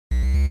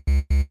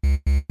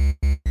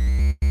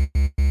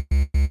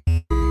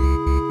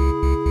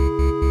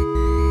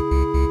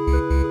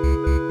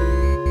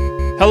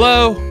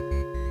Hello,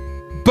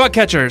 bug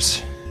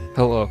catchers.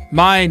 Hello.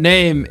 My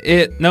name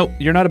Nope,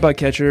 you're not a bug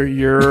catcher.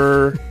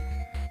 You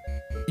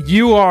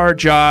are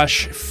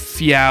Josh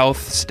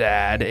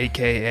Fjalstad,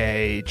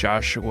 aka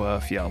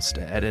Joshua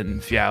Fjalstad, and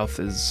Fjalth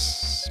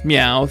is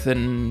Meowth,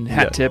 and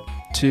hat tip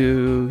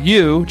to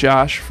you,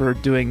 Josh, for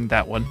doing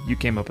that one. You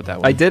came up with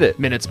that one. I did it.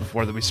 Minutes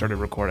before that we started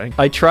recording.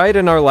 I tried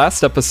in our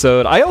last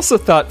episode. I also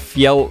thought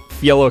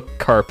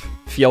Fjellocarp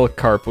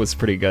was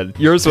pretty good.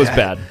 Yours was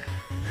bad.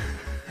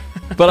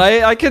 But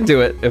I can do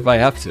it if I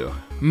have to.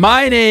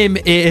 My name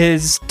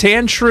is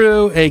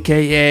Tantru,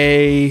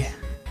 aka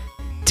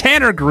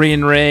Tanner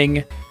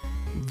Greenring.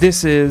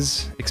 This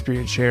is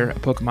Experience Share, a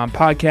Pokemon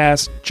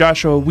podcast.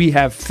 Joshua, we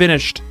have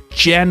finished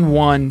Gen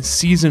 1,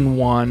 Season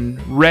 1,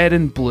 Red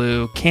and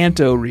Blue,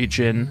 Kanto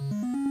region.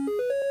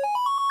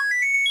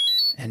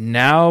 And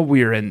now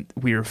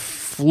we're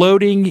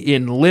floating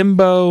in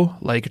limbo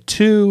like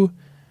two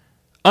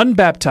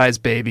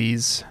unbaptized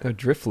babies. Oh,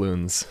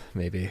 Drifloons,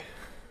 maybe.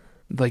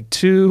 Like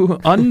two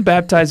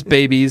unbaptized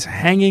babies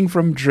hanging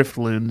from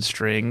Drifloon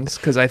strings,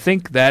 because I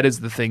think that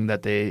is the thing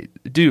that they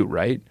do,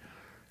 right?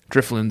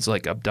 Drifloons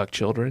like abduct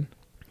children.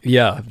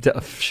 Yeah,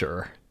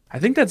 sure. I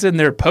think that's in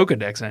their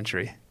Pokedex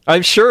entry.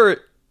 I'm sure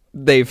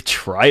they've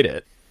tried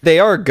it. They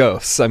are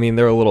ghosts. I mean,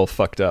 they're a little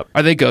fucked up.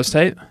 Are they ghost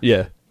type?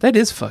 Yeah. That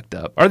is fucked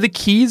up. Are the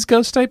keys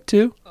ghost type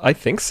too? I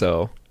think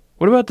so.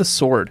 What about the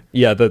sword?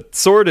 Yeah, the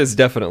sword is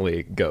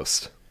definitely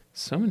ghost.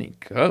 So many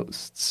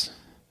ghosts.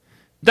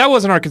 That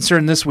wasn't our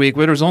concern this week,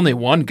 but there was only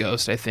one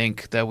ghost, I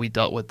think, that we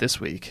dealt with this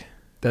week.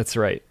 That's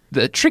right.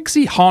 The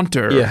Trixie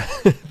Haunter. Yeah.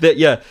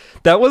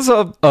 That was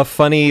a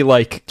funny,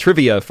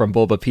 trivia from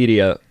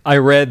Bulbapedia. I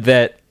read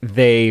that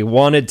they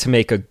wanted to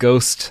make a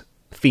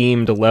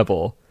ghost-themed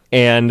level,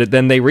 and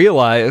then they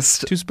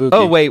realized, too spooky.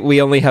 Oh, wait,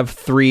 we only have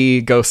 3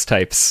 ghost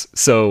types,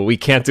 so we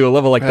can't do a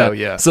level like that. Oh,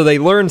 yeah. So they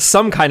learned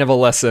some kind of a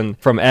lesson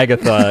from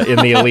Agatha in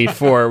the Elite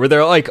Four, where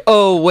they're like,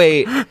 oh,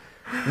 wait,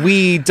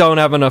 we don't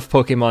have enough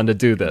Pokemon to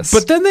do this.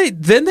 But then they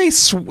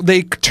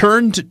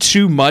turned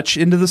too much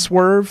into the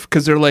swerve,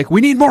 because they're like, we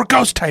need more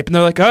ghost type, and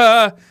they're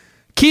like,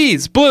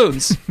 keys,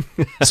 balloons,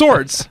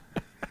 swords.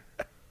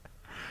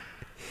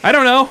 I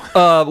don't know.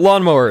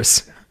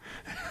 Lawnmowers.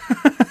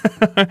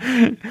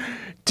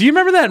 Do you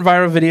remember that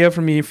viral video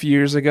from me a few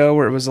years ago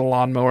where it was a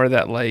lawnmower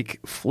that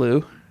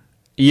flew?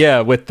 Yeah,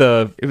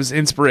 it was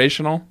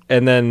inspirational.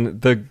 And then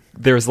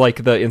there's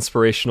the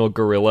inspirational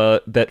gorilla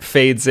that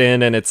fades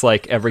in, and it's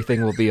like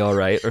everything will be all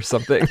right or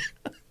something.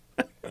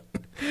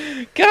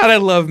 God, I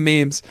love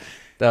memes.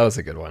 That was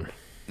a good one.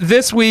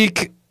 This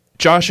week,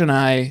 Josh and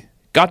I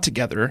got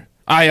together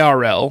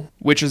IRL,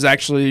 which is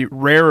actually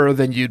rarer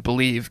than you'd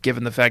believe,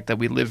 given the fact that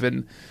we live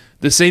in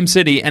the same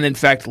city and, in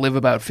fact, live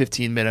about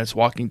 15 minutes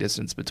walking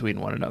distance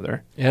between one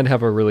another. And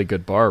have a really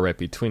good bar right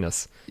between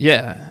us.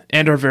 Yeah,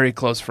 and are very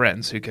close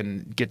friends who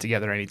can get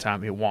together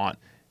anytime we want.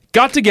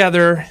 Got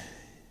together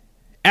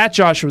at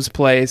Joshua's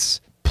place,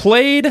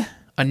 played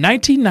a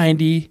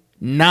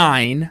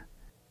 1999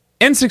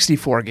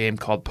 N64 game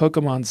called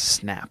Pokemon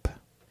Snap.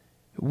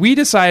 We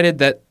decided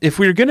that if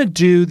we were going to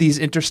do these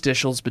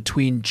interstitials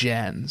between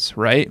gens,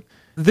 right,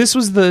 this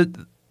was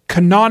the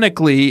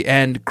canonically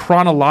and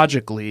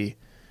chronologically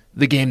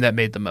the game that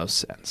made the most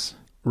sense.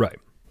 Right.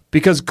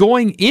 Because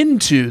going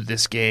into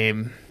this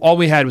game, all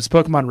we had was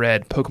Pokemon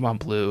Red, Pokemon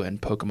Blue,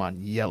 and Pokemon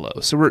Yellow.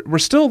 So we're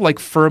still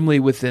firmly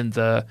within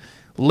the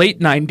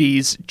late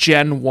 90s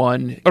Gen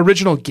 1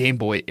 original Game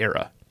Boy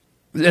era.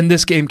 And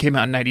this game came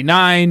out in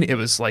 99. It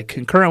was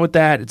concurrent with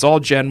that. It's all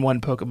Gen 1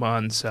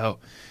 Pokemon, so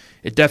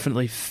it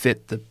definitely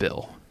fit the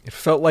bill. It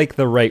felt like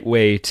the right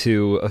way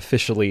to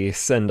officially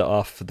send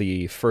off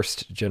the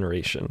first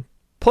generation.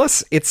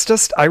 Plus, it's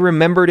just, I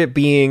remembered it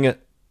being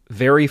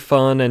very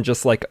fun and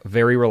just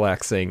very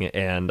relaxing,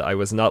 and I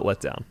was not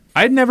let down.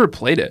 I'd never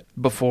played it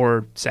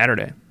before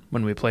Saturday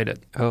when we played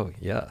it. Oh,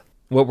 yeah.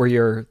 What were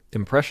your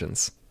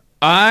impressions?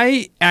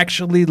 I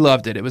actually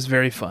loved it. It was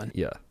very fun.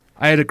 Yeah.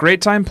 I had a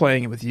great time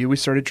playing it with you. We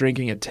started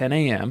drinking at 10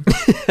 a.m.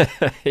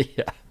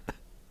 Yeah.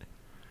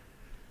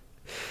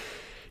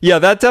 Yeah,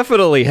 that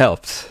definitely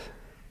helped.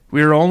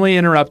 We were only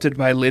interrupted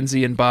by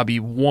Lindsay and Bobby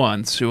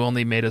once, who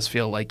only made us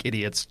feel like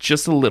idiots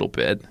just a little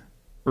bit.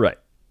 Right.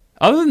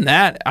 Other than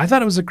that, I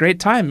thought it was a great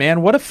time,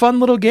 man. What a fun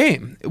little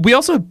game. We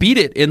also beat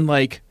it in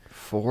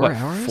 4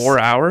 hours? 4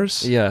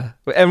 hours? Yeah.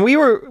 And we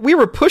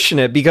were pushing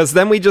it because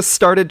then we just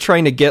started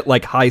trying to get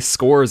high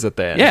scores at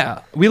the end.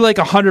 Yeah. We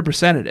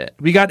 100%ed it.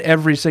 We got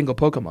every single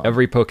Pokemon.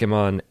 Every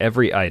Pokemon,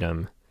 every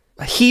item.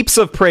 Heaps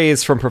of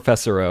praise from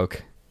Professor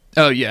Oak.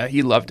 Oh, yeah.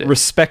 He loved it.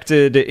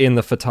 Respected in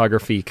the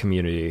photography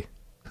community.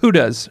 Who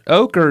does?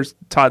 Oak or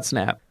Todd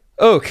Snap?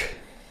 Oak.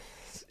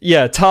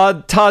 Yeah,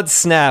 Todd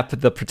Snap,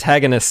 the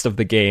protagonist of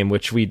the game,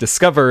 which we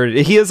discovered,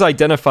 he is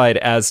identified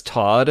as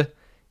Todd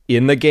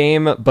in the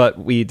game, but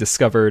we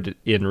discovered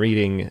in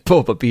reading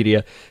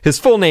Bulbapedia, his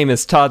full name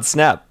is Todd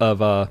Snap of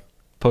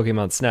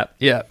Pokemon Snap.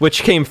 Yeah.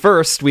 Which came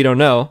first, we don't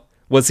know.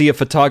 Was he a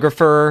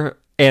photographer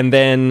and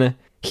then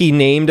he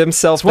named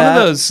himself It's one of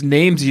those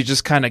names you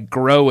just kind of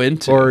grow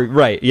into. Or,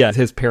 right, yeah,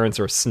 his parents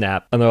were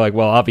Snap. And they're like,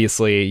 well,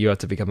 obviously, you have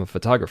to become a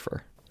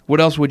photographer. What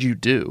else would you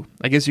do?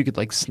 I guess you could,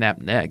 like, snap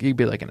neck. You could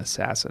be, like, an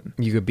assassin.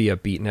 You could be a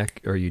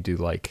beatnik, or you do,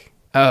 like...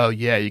 Oh,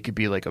 yeah, you could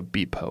be, like, a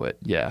beat poet.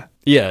 Yeah.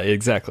 Yeah,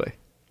 exactly.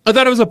 I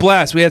thought it was a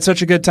blast. We had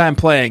such a good time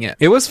playing it.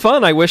 It was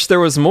fun. I wish there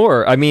was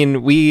more. I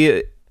mean,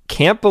 we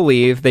can't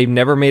believe they've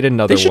never made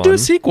another one. They should do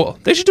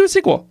a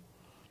sequel.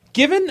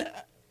 Given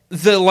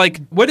the, like,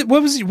 what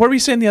were you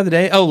saying the other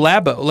day? Oh,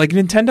 Labo. Like,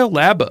 Nintendo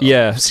Labo.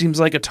 Yeah. Seems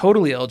like a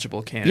totally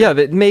eligible candidate. Yeah,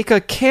 that make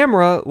a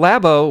camera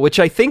Labo, which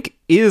I think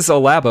is a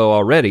Labo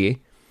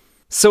already.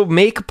 So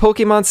make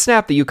Pokemon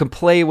Snap that you can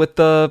play with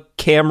the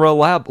camera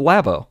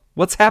Labo.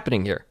 What's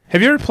happening here?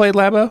 Have you ever played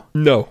Labo?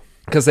 No.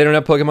 Because they don't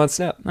have Pokemon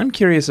Snap. I'm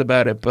curious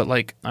about it, but,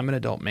 like, I'm an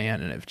adult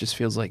man, and it just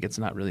feels like it's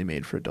not really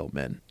made for adult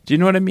men. Do you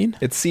know what I mean?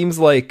 It seems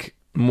like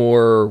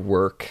more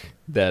work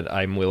that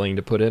I'm willing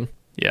to put in.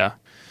 Yeah.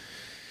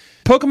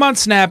 Pokemon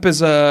Snap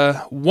is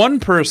a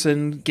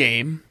one-person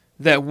game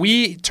that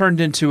we turned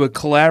into a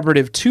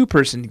collaborative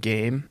two-person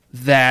game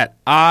that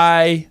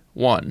I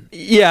won.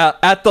 Yeah,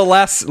 at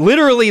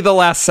literally the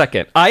last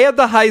second. I had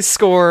the high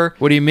score.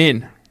 What do you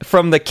mean?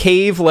 From the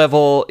cave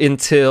level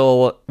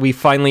until we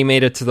finally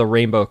made it to the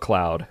Rainbow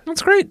Cloud.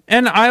 That's great.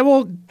 And I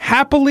will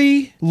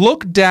happily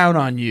look down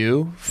on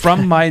you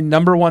from my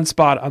number one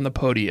spot on the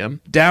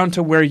podium down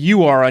to where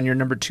you are on your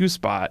number two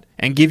spot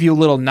and give you a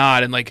little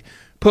nod and, like,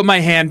 put my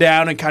hand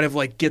down and kind of,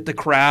 like, get the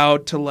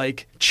crowd to,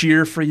 like,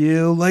 cheer for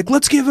you. Like,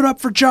 let's give it up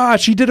for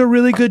Josh. He did a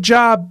really good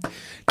job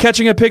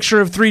catching a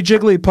picture of 3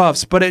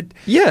 Jigglypuffs, but it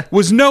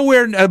was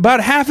nowhere, about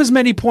half as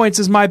many points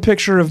as my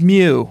picture of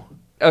Mew.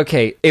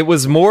 Okay, it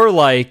was more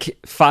like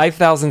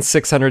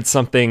 5,600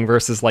 something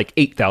versus like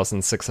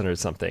 8,600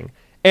 something.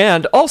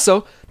 And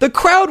also, the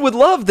crowd would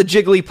love the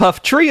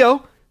Jigglypuff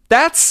trio.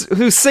 That's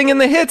who's singing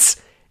the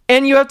hits.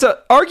 And you have to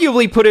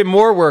arguably put in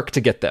more work to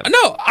get them.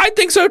 No, I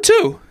think so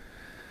too.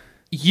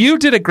 You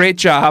did a great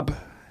job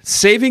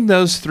saving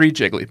those 3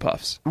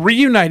 Jigglypuffs,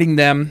 reuniting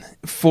them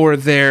for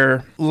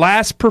their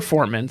last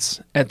performance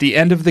at the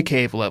end of the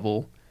cave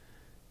level.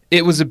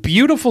 It was a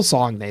beautiful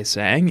song they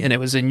sang, and it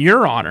was in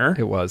your honor.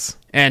 It was.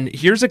 And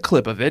here's a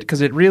clip of it,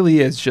 because it really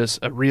is just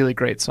a really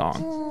great song.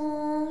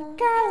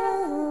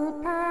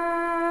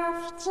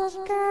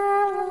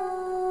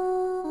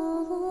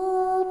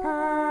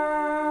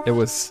 It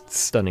was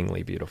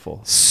stunningly beautiful.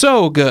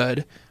 So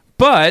good.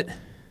 But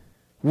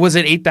was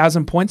it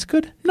 8,000 points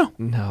good? No.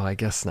 No, I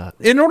guess not.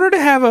 In order to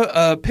have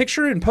a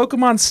picture in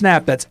Pokemon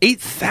Snap that's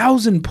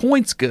 8,000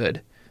 points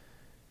good,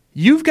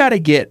 you've got to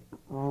get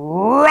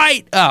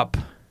right up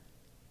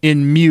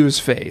in Mew's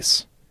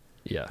face.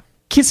 Yeah.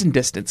 Kissing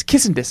distance.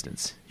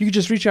 You could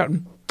just reach out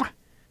and...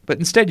 But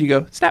instead you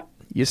go, snap.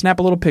 You snap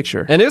a little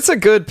picture. And it's a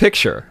good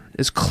picture.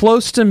 As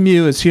close to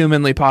Mew as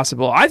humanly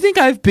possible. I think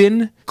I've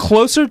been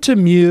closer to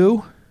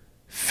Mew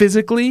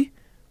physically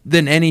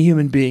than any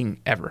human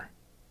being ever.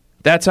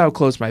 That's how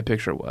close my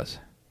picture was.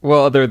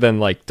 Well, other than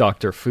like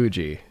Dr.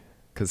 Fuji,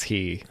 because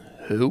he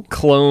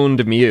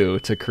cloned Mew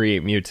to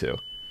create Mewtwo.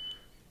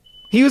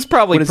 He was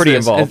probably pretty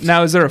involved.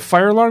 Now, is there a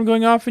fire alarm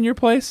going off in your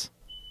place?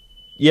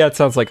 Yeah, it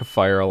sounds like a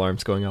fire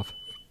alarm's going off.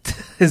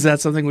 Is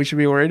that something we should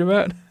be worried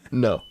about?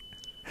 No.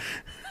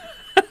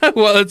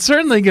 Well, it's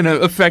certainly going to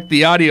affect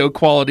the audio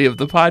quality of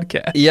the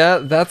podcast. Yeah,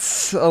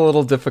 that's a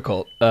little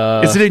difficult.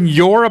 Is it in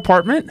your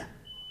apartment?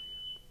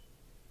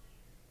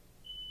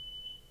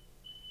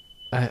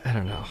 I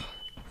don't know.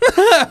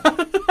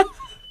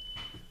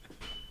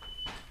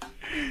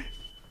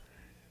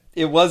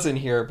 It was in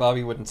here.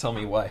 Bobby wouldn't tell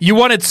me why. You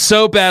wanted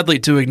so badly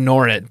to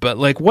ignore it, but,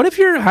 like, what if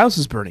your house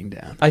is burning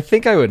down? I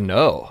think I would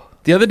know.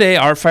 The other day,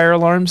 our fire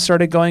alarms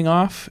started going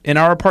off. In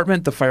our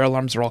apartment, the fire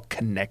alarms are all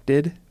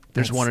connected.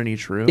 There's one in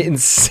each room.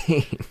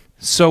 Insane.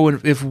 So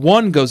if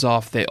one goes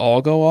off, they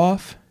all go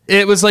off.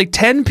 It was like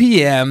 10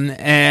 p.m.,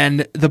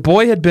 and the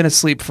boy had been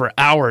asleep for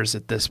hours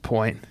at this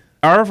point.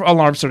 Our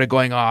alarm started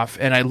going off,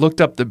 and I looked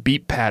up the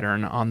beep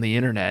pattern on the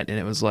internet, and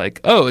it was like,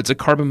 oh, it's a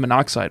carbon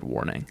monoxide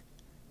warning.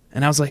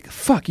 And I was like,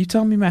 fuck, you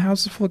telling me my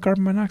house is full of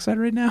carbon monoxide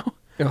right now?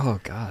 Oh,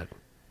 God.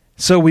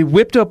 So we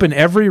whipped open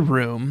every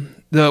room,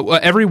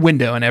 every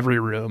window in every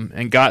room,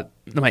 and got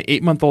my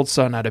 8-month-old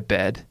son out of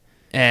bed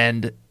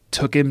and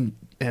took him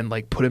and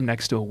like put him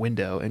next to a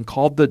window and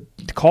called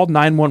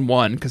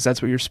 911 because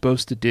that's what you're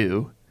supposed to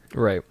do.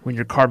 Right. When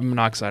your carbon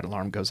monoxide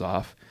alarm goes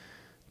off.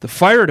 The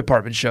fire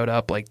department showed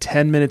up like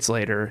 10 minutes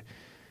later,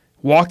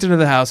 walked into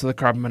the house with a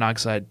carbon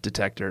monoxide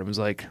detector and was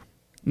like,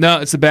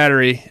 no, it's the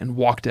battery, and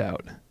walked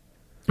out.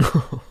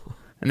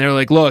 And they were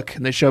like, look,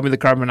 and they showed me the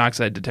carbon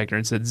monoxide detector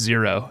and said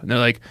 0. And they're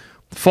like,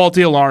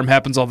 faulty alarm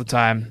happens all the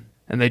time.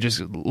 And they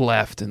just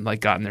left and like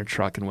got in their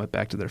truck and went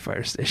back to their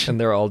fire station. And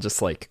they're all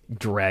just like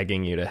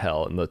dragging you to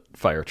hell in the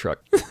fire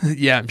truck.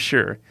 Yeah, I'm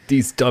sure.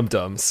 These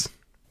dum-dums.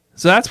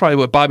 So that's probably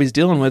what Bobby's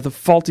dealing with, a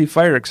faulty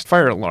fire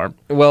alarm.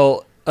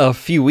 Well, a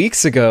few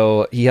weeks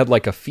ago, he had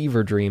like a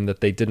fever dream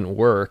that they didn't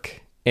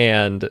work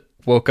and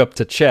woke up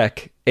to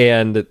check.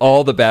 and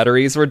all the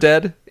batteries were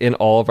dead in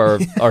all of our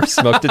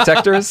smoke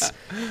detectors.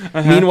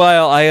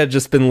 Meanwhile, I had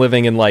just been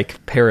living in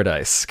like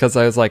paradise because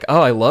I was like,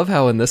 oh, I love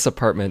how in this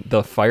apartment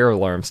the fire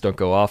alarms don't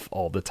go off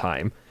all the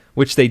time,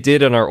 which they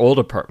did in our old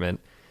apartment,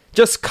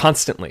 just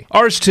constantly.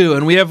 Ours too,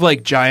 and we have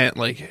like giant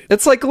like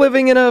It's like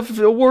living in a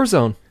war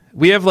zone.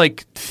 we have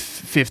like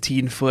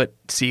 15-foot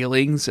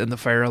ceilings, and the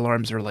fire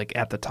alarms are like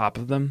at the top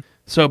of them.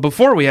 So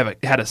before we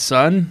had a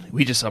sun,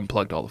 we just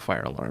unplugged all the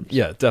fire alarms.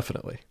 Yeah,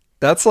 definitely.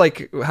 That's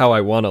like how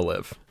I want to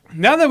live.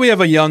 Now that we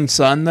have a young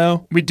son,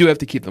 though, we do have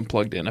to keep them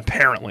plugged in,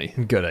 apparently.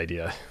 Good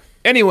idea.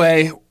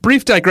 Anyway,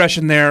 brief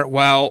digression there.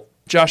 While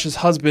Josh's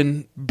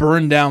husband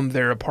burned down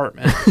their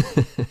apartment,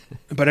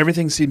 but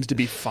everything seems to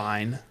be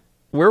fine.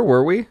 Where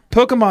were we?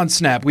 Pokemon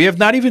Snap. We have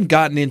not even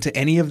gotten into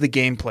any of the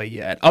gameplay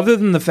yet, other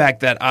than the fact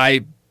that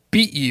I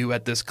beat you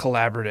at this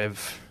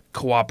cooperative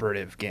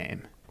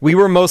game. We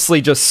were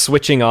mostly just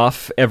switching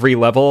off every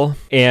level,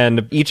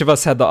 and each of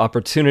us had the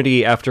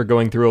opportunity after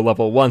going through a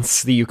level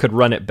once that you could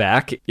run it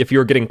back if you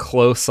were getting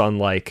close on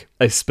like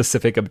a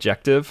specific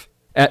objective.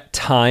 At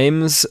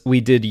times,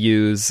 we did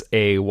use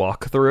a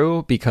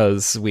walkthrough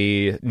because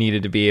we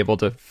needed to be able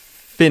to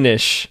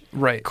finish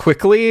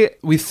quickly.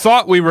 We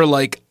thought we were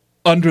like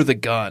under the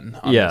gun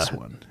on this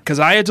one because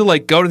I had to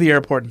like go to the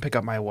airport and pick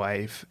up my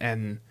wife,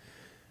 and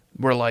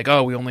we're like,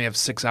 oh, we only have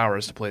 6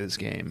 hours to play this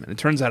game. And it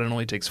turns out it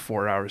only takes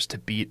 4 hours to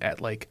beat at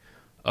like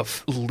a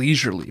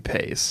leisurely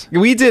pace.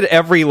 We did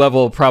every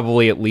level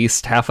probably at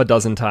least half a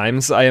dozen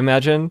times, I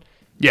imagine.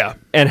 Yeah.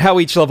 And how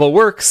each level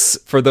works,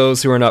 for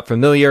those who are not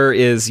familiar,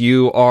 is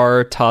you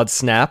are Todd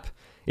Snap.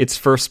 It's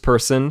first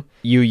person.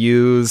 You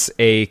use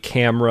a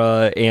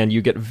camera and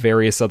you get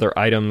various other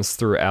items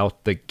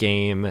throughout the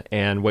game.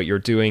 And what you're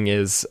doing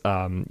is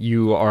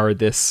you are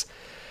this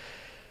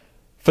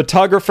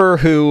photographer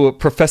who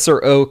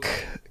Professor Oak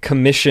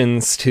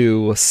commissions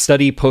to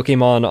study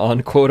Pokemon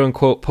on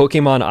quote-unquote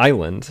Pokemon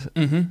Island,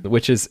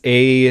 which is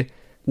a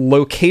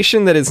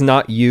location that is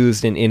not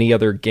used in any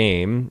other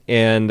game,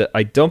 and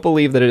I don't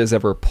believe that it is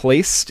ever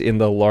placed in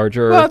the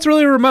larger... Well, it's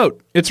really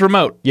remote. It's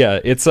remote. Yeah,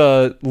 it's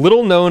a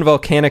little-known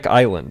volcanic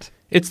island.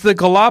 It's the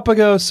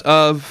Galapagos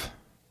of...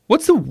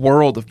 What's the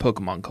world of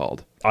Pokemon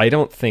called? I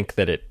don't think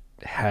that it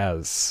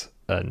has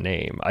a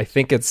name. I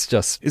think it's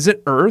just... Is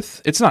it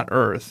Earth? It's not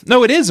Earth.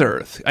 No, it is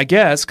Earth, I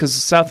guess, because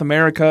South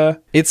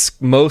America...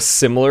 It's most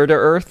similar to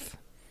Earth,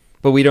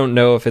 but we don't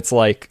know if it's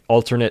like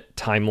alternate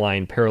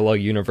timeline, parallel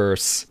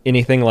universe,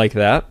 anything like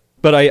that.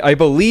 But I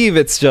believe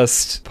it's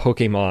just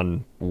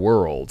Pokemon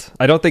World.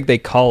 I don't think they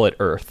call it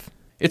Earth.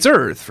 It's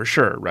Earth for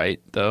sure,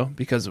 right, though?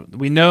 Because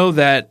we know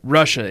that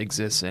Russia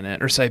exists in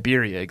it, or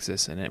Siberia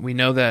exists in it. We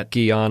know that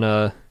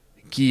Guyana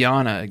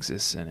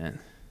exists in it.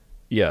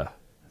 Yeah.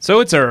 So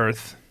it's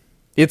Earth.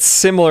 It's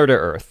similar to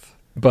Earth,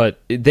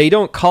 but they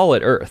don't call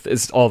it Earth,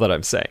 is all that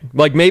I'm saying.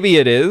 Like, maybe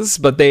it is,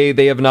 but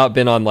they have not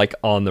been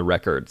on the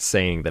record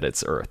saying that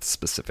it's Earth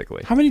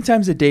specifically. How many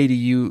times a day do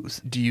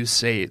you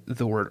say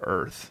the word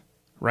Earth,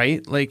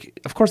 right?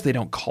 Like, of course they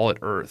don't call it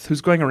Earth.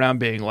 Who's going around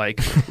being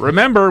like,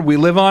 remember, we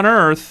live on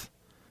Earth?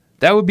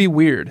 That would be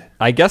weird.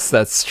 I guess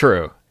that's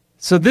true.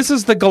 So this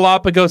is the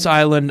Galapagos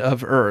Island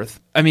of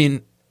Earth. I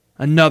mean,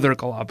 another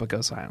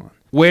Galapagos Island,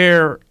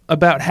 where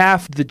about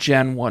half the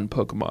Gen 1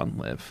 Pokemon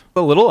live.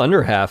 A little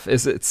under half.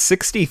 Is it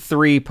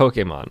 63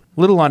 Pokemon?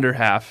 Little under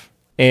half.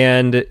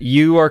 And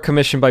you are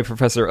commissioned by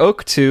Professor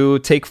Oak to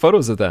take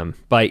photos of them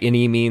by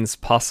any means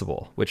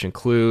possible, which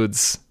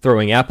includes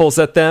throwing apples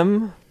at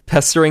them,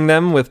 pestering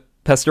them with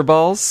pester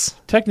balls.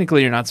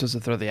 Technically, you're not supposed to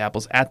throw the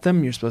apples at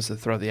them. You're supposed to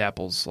throw the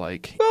apples,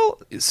 like, well,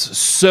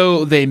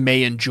 so they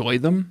may enjoy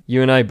them.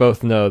 You and I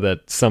both know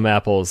that some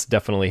apples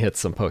definitely hit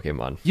some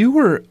Pokemon. You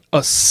were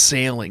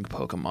assailing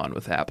Pokemon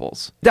with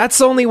apples. That's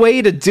the only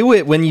way to do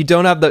it when you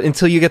don't have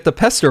until you get the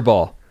pester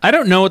ball. I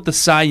don't know what the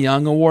Cy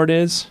Young Award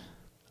is.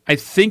 I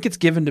think it's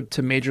given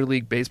to Major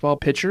League Baseball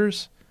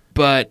pitchers.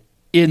 But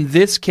in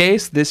this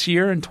case, this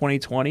year in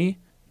 2020,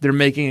 they're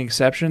making an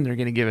exception. They're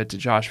going to give it to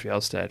Josh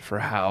Fjellstedt for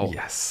how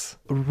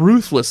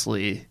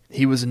ruthlessly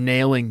he was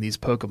nailing these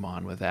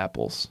Pokemon with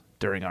apples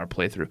during our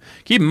playthrough.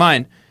 Keep in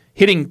mind,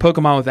 hitting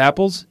Pokemon with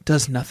apples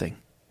does nothing.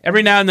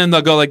 Every now and then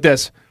they'll go like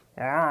this.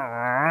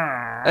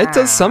 It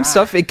does some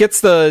stuff. It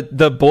gets the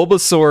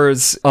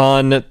Bulbasaurs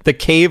on the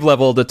cave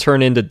level to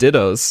turn into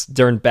Dittos,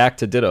 turn back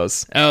to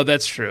Dittos. Oh,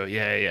 that's true.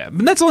 Yeah.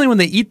 But that's only when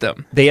they eat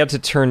them. They have to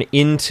turn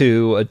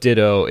into a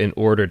Ditto in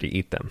order to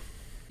eat them.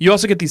 You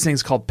also get these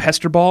things called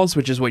pester balls,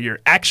 which is what you're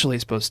actually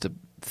supposed to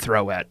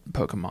throw at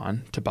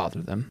Pokemon to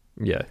bother them.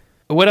 Yeah.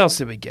 What else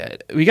did we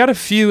get? We got a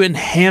few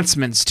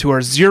enhancements to our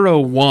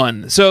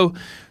 0-1. So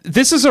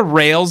this is a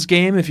Rails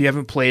game if you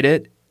haven't played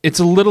it. It's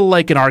a little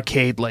like an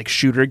arcade like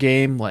shooter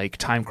game like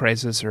Time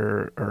Crisis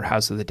or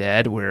House of the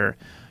Dead where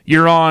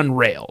you're on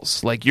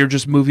rails. Like you're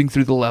just moving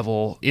through the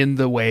level in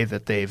the way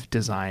that they've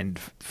designed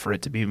for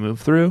it to be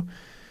moved through.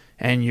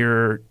 And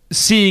you're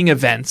seeing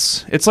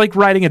events. It's like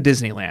riding a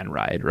Disneyland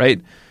ride,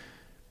 right?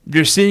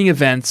 You're seeing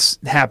events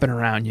happen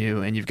around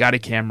you, and you've got a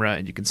camera,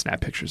 and you can snap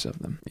pictures of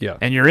them. Yeah.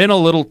 And you're in a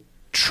little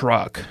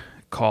truck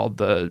called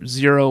the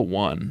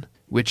 0-1.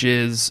 which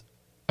is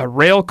a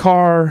rail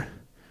car,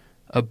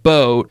 a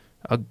boat,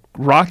 a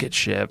rocket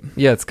ship.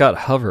 Yeah, it's got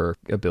hover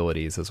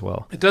abilities as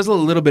well. It does a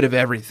little bit of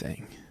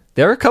everything.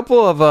 There are a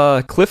couple of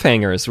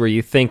cliffhangers where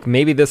you think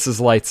maybe this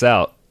is Lights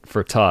Out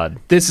for Todd.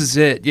 This is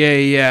it.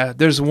 Yeah.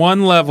 There's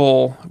one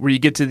level where you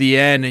get to the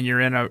end and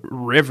you're in a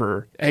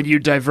river and you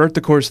divert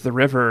the course of the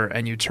river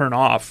and you turn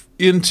off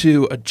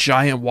into a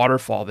giant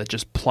waterfall that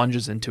just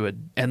plunges into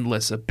an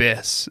endless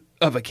abyss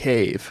of a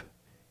cave.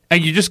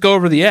 And you just go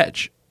over the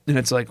edge. And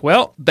it's like,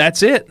 well,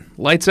 that's it.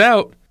 Lights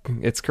out.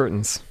 It's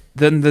curtains.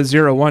 Then the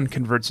 01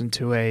 converts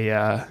into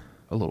a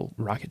little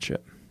rocket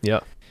ship. Yeah.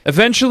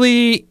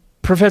 Eventually,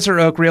 Professor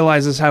Oak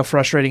realizes how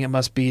frustrating it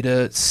must be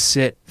to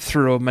sit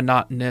through a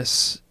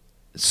monotonous,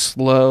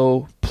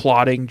 slow,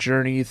 plodding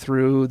journey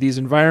through these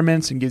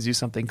environments and gives you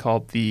something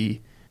called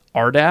the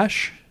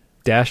R-Dash.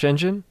 Dash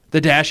engine? The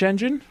dash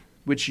engine,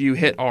 which you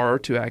hit R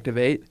to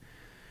activate,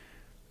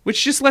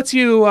 which just lets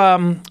you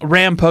ram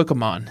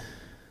Pokemon.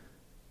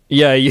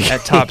 Yeah.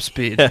 At top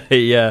speed.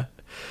 Yeah.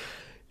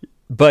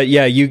 But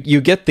yeah, you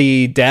get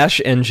the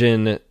dash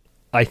engine,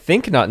 I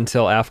think not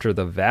until after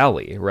the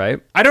valley, right?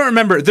 I don't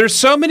remember. There's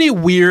so many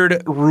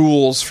weird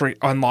rules for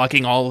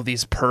unlocking all of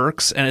these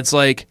perks, and it's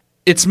like,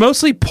 it's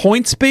mostly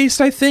points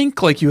based, I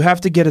think. Like, you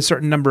have to get a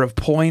certain number of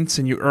points,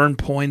 and you earn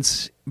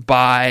points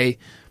by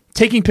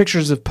taking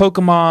pictures of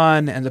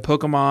Pokemon, and the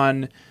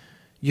Pokemon,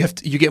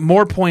 you get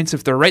more points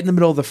if they're right in the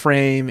middle of the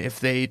frame, if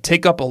they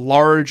take up a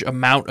large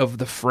amount of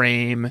the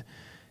frame,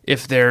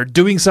 if they're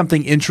doing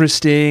something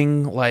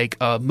interesting, like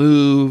a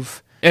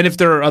move, and if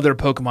there are other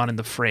Pokemon in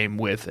the frame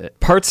with it.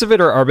 Parts of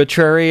it are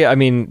arbitrary. I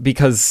mean,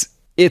 because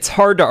it's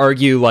hard to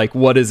argue, like,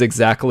 what is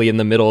exactly in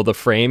the middle of the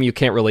frame. You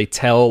can't really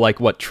tell, like,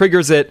 what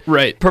triggers it.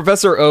 Right.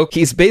 Professor Oak,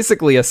 he's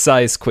basically a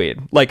size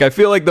queen. Like, I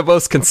feel like the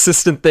most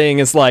consistent thing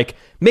is, like,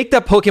 make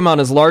that Pokemon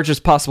as large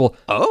as possible.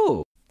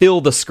 Oh.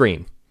 Fill the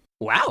screen.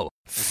 Wow.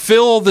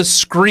 Fill the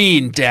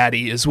screen,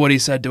 Daddy, is what he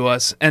said to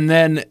us. And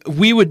then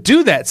we would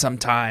do that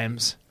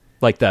sometimes.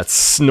 Like that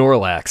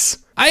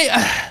Snorlax.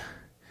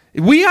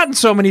 We got in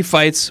so many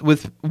fights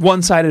with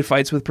one-sided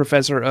fights with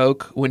Professor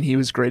Oak when he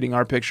was grading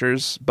our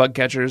pictures, bug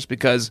catchers,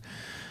 because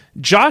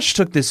Josh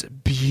took this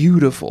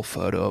beautiful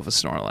photo of a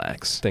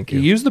Snorlax. Thank you.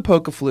 He used the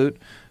Poke-Flute.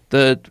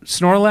 The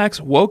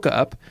Snorlax woke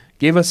up,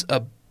 gave us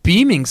a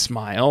beaming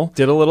smile.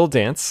 Did a little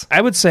dance.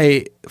 I would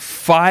say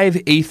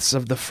 5/8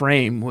 of the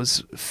frame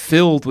was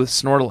filled with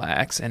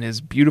Snorlax and his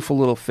beautiful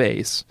little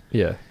face.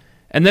 Yeah.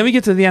 And then we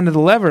get to the end of the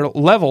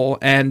level,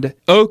 and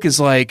Oak is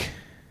like,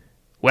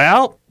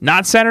 well,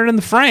 not centered in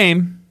the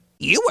frame.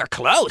 You were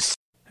close.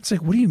 It's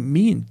like, what do you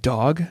mean,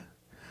 dog?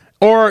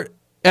 Or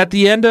at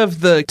the end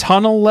of the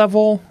tunnel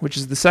level, which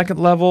is the second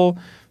level,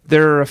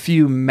 there are a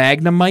few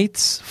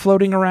Magnemites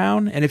floating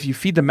around, and if you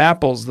feed them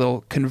apples,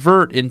 they'll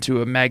convert into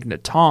a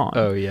Magneton.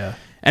 Oh, yeah.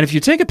 And if you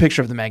take a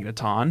picture of the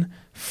Magneton,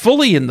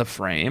 fully in the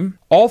frame,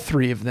 all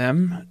three of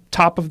them,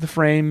 top of the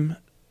frame,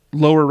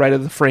 lower right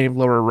of the frame,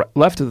 lower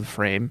left of the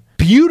frame,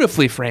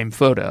 beautifully framed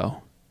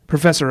photo,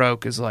 Professor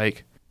Oak is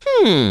like,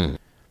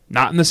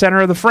 not in the center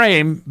of the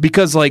frame,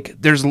 because, like,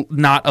 there's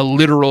not a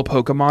literal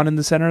Pokemon in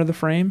the center of the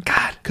frame.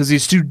 God. Because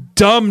he's too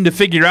dumb to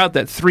figure out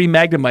that 3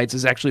 Magnemites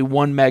is actually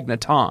 1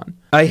 Magneton.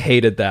 I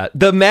hated that.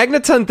 The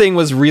Magneton thing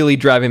was really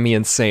driving me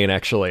insane,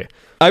 actually.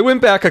 I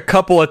went back a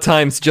couple of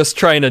times just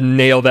trying to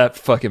nail that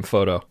fucking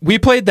photo. We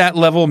played that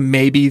level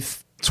maybe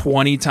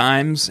 20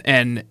 times,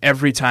 and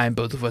every time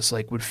both of us,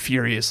 like, would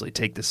furiously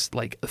take this,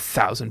 like,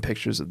 1,000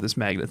 pictures of this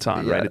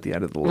Magneton right at the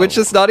end of the level. Which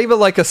is not even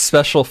like a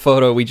special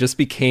photo. We just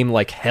became,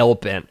 like,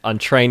 hell-bent on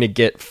trying to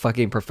get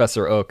fucking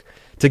Professor Oak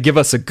to give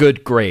us a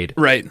good grade.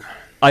 Right.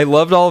 I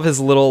loved all of his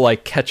little,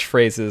 like,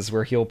 catchphrases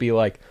where he'll be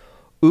like,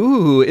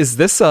 ooh, is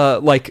this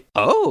like,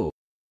 Oh,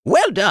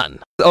 well done.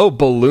 oh,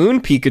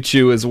 Balloon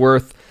Pikachu is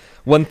worth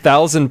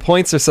 1,000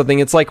 points or something.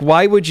 It's like,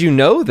 why would you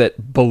know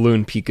that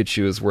Balloon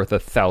Pikachu is worth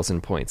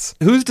 1,000 points?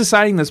 Who's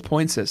deciding this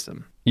point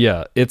system?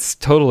 Yeah, it's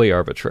totally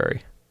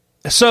arbitrary.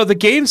 So the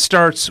game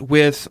starts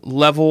with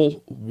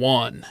level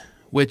 1,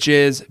 which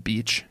is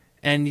beach.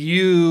 And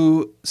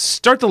you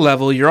start the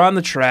level, you're on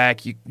the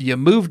track, you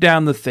move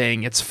down the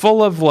thing. It's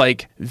full of,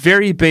 like,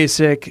 very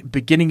basic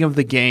beginning of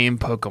the game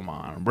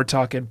Pokemon. We're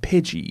talking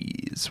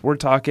Pidgeys. We're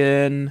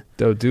talking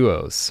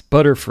Doduos,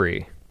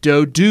 Butterfree,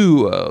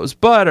 Doduos,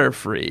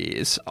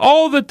 Butterfrees,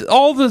 all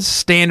the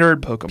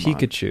standard Pokemon.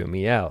 Pikachu,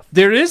 Meowth.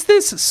 There is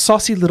this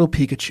saucy little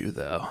Pikachu,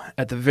 though,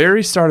 at the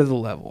very start of the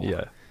level.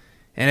 Yeah.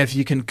 And if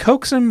you can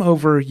coax him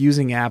over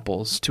using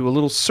apples to a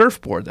little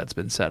surfboard that's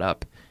been set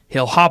up,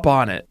 he'll hop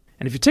on it.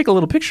 And if you take a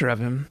little picture of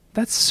him,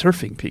 that's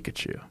Surfing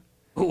Pikachu.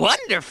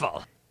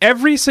 Wonderful.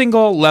 Every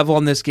single level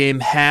in this game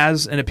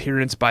has an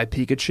appearance by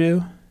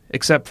Pikachu,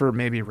 except for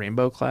maybe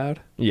Rainbow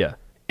Cloud. Yeah.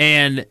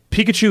 And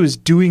Pikachu is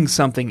doing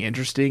something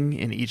interesting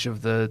in each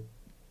of the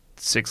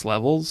 6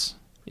 levels.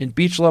 In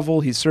beach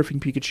level, he's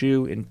surfing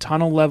Pikachu. In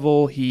tunnel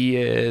level, he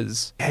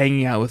is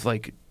hanging out with,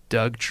 like,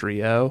 Doug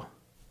Trio.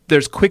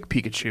 There's Quick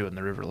Pikachu in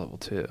the river level,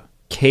 too.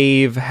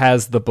 Cave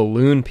has the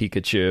Balloon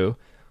Pikachu,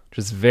 which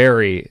is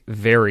very,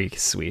 very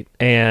sweet.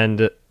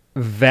 And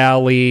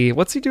Valley.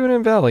 What's he doing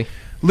in Valley?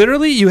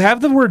 Literally, you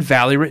have the word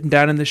valley written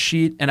down in the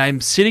sheet, and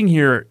I'm sitting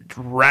here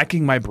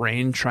racking my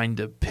brain trying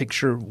to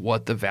picture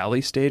what the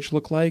valley stage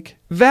looked like.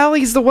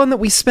 Valley's the one that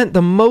we spent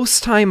the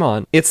most time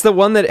on. It's the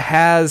one that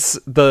has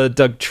the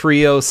Doug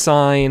Trio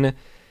sign.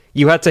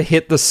 You had to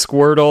hit the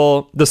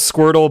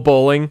Squirtle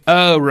bowling.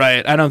 Oh,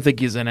 right. I don't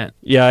think he's in it.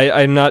 Yeah,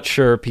 I'm not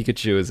sure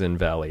Pikachu is in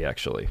Valley,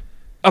 actually.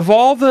 Of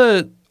all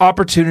the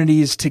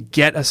opportunities to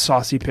get a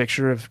saucy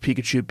picture of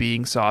Pikachu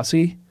being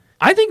saucy,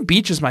 I think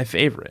Beach is my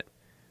favorite.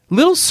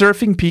 Little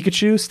surfing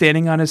Pikachu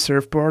standing on his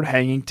surfboard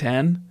hanging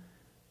 10.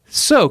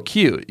 So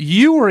cute.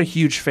 You were a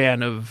huge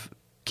fan of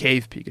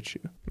Cave Pikachu.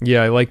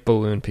 Yeah, I like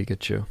Balloon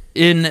Pikachu.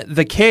 In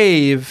the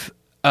cave,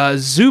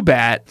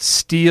 Zubat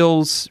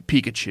steals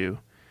Pikachu,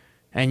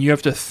 and you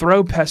have to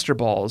throw Pester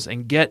Balls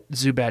and get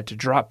Zubat to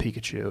drop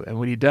Pikachu. And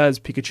when he does,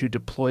 Pikachu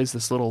deploys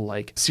this little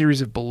like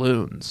series of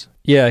balloons.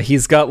 Yeah,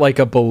 he's got like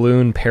a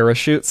balloon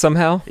parachute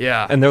somehow.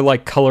 Yeah. And they're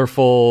like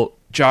colorful.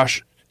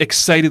 Josh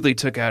excitedly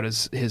took out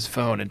his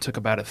phone and took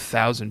about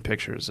 1,000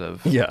 pictures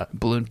of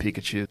Balloon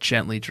Pikachu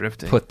gently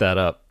drifting. Put that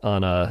up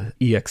on a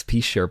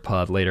EXP share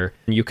pod later.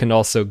 You can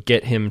also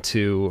get him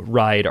to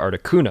ride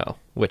Articuno,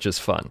 which is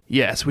fun.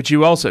 Yes, which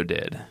you also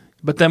did.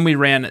 But then we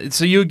ran,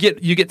 so you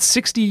get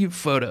 60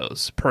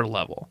 photos per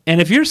level. And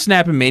if you're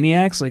snapping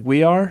maniacs like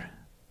we are,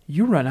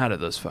 you run out of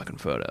those fucking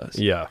photos.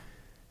 Yeah.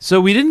 So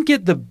we didn't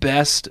get the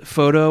best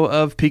photo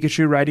of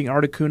Pikachu riding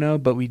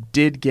Articuno, but we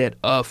did get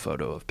a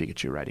photo of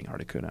Pikachu riding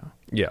Articuno.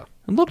 Yeah.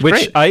 It looked Which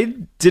great. I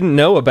didn't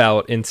know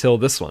about until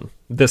this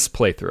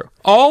playthrough.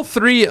 All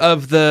 3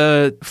 of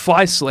the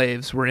fly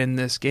slaves were in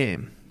this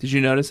game. Did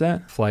you notice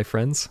that? Fly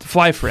friends?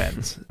 Fly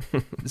friends.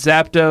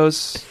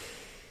 Zapdos,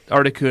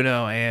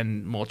 Articuno,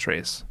 and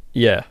Moltres.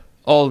 Yeah.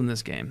 All in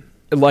this game.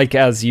 Like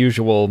as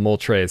usual,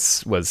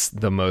 Moltres was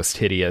the most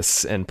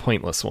hideous and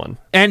pointless one.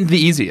 And the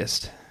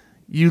easiest.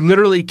 You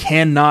literally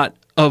cannot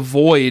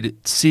avoid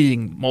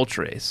seeing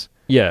Moltres.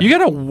 Yeah. You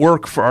gotta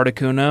work for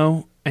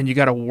Articuno, and you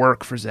gotta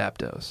work for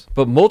Zapdos.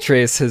 But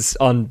Moltres has,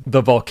 on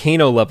the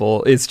volcano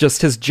level, is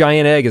just his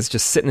giant egg is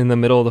just sitting in the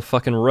middle of the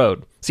fucking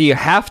road. So you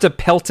have to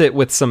pelt it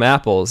with some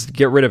apples to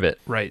get rid of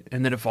it. Right,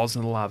 and then it falls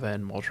in the lava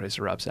and Moltres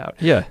erupts out.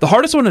 Yeah. The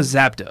hardest one is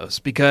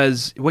Zapdos,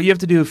 because what you have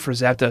to do for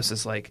Zapdos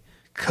is like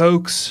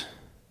coax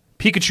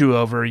Pikachu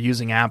over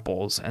using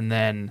apples, and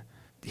then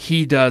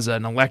he does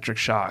an electric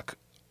shock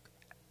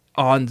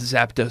on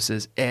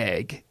Zapdos's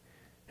egg,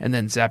 and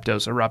then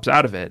Zapdos erupts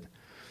out of it.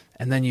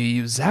 And then you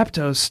use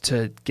Zapdos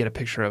to get a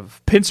picture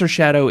of Pinsir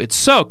Shadow. It's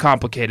so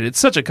complicated. It's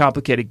such a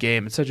complicated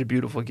game. It's such a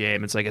beautiful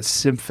game. It's like a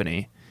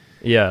symphony.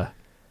 Yeah.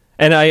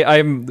 And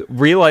I'm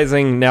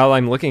realizing now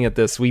I'm looking at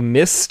this, we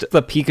missed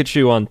the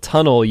Pikachu on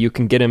Tunnel. You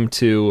can get him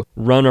to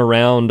run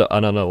around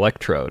on an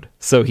electrode.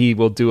 So he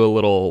will do a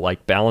little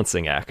like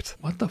balancing act.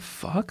 What the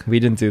fuck?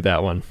 We didn't do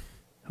that one.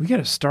 We got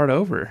to start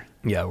over.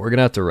 Yeah, we're going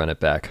to have to run it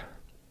back.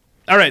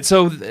 All right,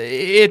 so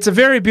it's a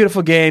very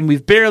beautiful game.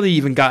 We've barely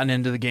even gotten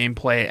into the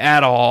gameplay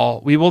at all.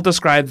 We will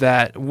describe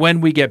that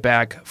when we get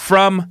back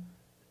from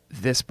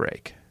this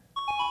break.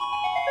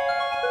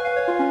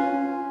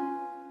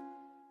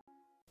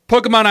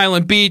 Pokemon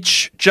Island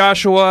Beach,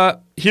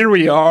 Joshua, here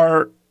we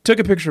are. Took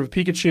a picture of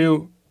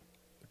Pikachu,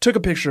 took a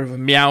picture of a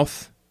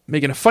Meowth,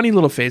 making a funny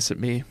little face at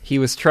me. He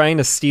was trying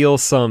to steal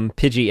some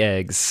Pidgey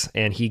eggs,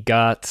 and he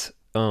got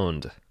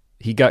owned.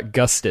 He got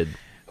gusted.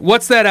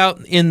 What's that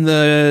out in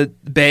the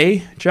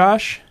bay,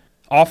 Josh?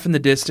 Off in the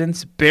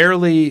distance,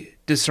 barely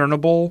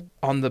discernible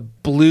on the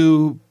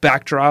blue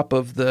backdrop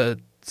of the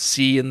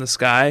sea in the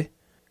sky.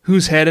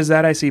 Whose head is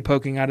that I see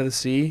poking out of the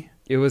sea?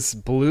 It was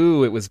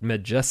blue. It was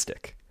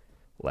majestic.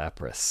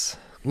 Lapras.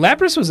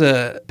 Lapras was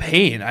a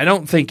pain. I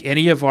don't think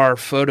any of our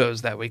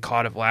photos that we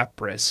caught of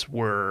Lapras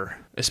were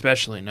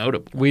especially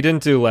notable. We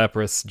didn't do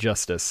Lapras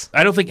justice.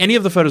 I don't think any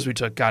of the photos we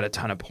took got a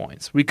ton of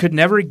points. We could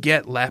never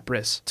get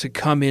Lapras to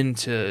come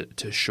into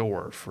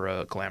shore for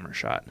a glamour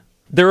shot.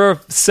 There are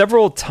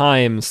several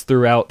times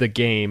throughout the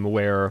game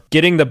where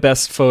getting the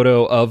best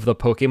photo of the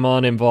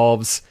Pokemon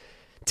involves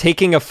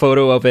taking a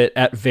photo of it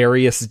at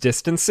various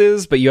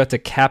distances, but you have to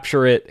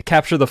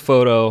capture the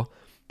photo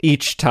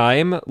each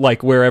time,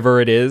 like wherever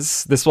it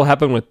is. This will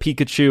happen with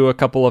Pikachu a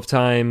couple of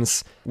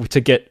times.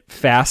 To get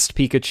fast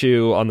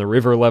Pikachu on the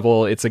river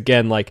level, it's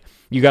again like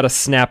you got to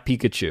snap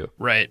Pikachu.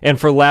 Right. And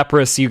for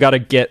Lapras, you got to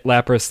get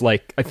Lapras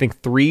like I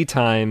think 3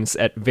 times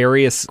at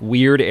various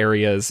weird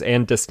areas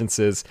and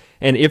distances.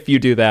 And if you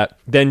do that,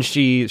 then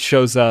she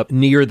shows up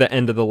near the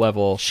end of the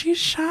level. She's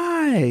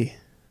shy.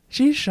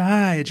 She's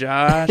shy,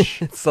 Josh.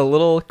 It's a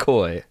little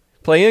coy.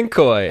 Playing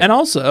coy. And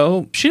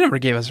also, she never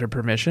gave us her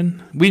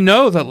permission. We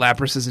know that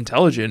Lapras is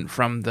intelligent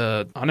from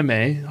the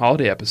anime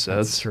holiday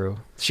episodes. That's true.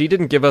 She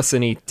didn't give us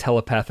any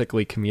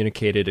telepathically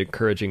communicated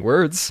encouraging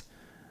words.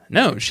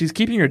 No, she's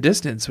keeping her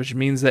distance, which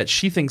means that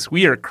she thinks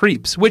we are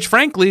creeps, which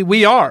frankly,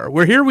 we are.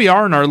 We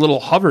are in our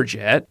little hover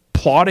jet,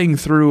 plodding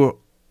through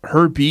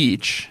her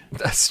beach.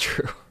 That's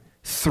true.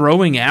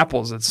 Throwing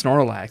apples at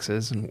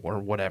Snorlaxes or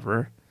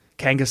whatever.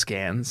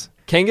 Kangaskans.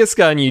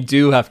 Kangaskhan you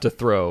do have to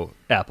throw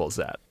apples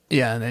at.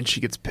 Yeah, and then she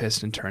gets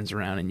pissed and turns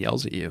around and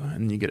yells at you,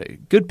 and you get a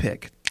good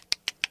pick.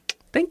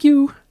 Thank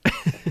you.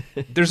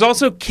 There's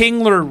also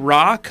Kingler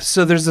Rock.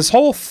 So there's this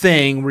whole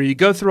thing where you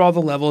go through all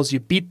the levels, you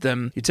beat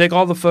them, you take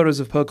all the photos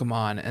of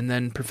Pokemon, and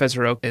then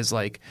Professor Oak is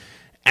like,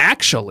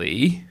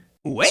 actually,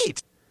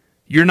 Wait.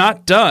 you're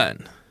not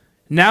done.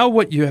 Now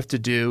what you have to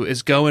do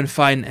is go and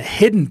find a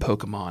hidden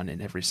Pokemon in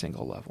every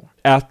single level.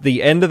 At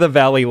the end of the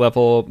valley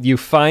level, you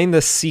find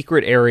this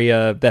secret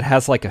area that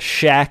has like a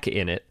shack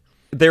in it.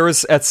 There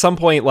was at some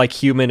point like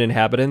human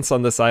inhabitants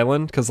on this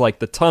island because like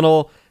the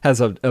tunnel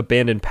has an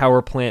abandoned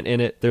power plant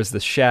in it. There's the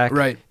shack.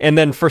 Right. And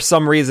then for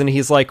some reason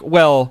he's like,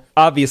 well,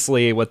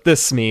 obviously what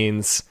this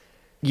means,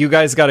 you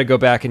guys got to go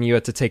back and you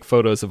have to take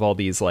photos of all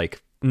these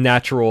like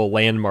natural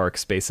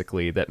landmarks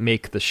basically that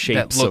make the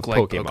shapes That look of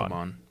like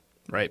Pokemon.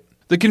 Right.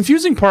 The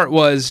confusing part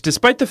was,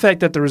 despite the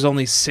fact that there was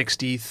only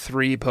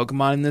 63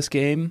 Pokemon in this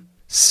game,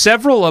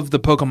 several of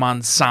the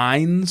Pokemon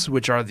signs,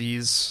 which are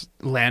these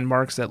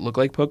landmarks that look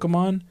like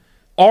Pokemon,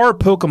 are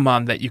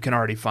Pokemon that you can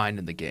already find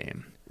in the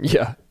game.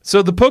 Yeah.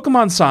 So the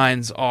Pokemon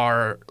signs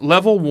are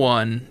level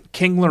 1,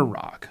 Kingler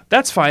Rock.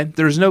 That's fine.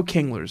 There's no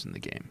Kinglers in the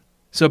game.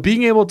 So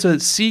being able to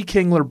see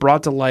Kingler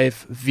brought to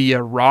life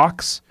via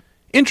rocks,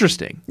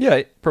 interesting.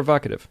 Yeah,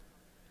 provocative.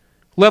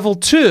 Level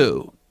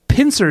 2,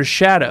 Pinsir's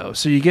Shadow.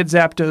 So you get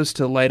Zapdos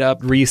to light up.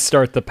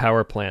 Restart the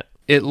power plant.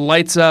 It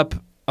lights up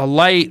a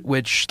light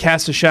which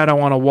casts a shadow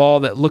on a wall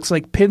that looks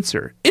like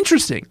Pinsir.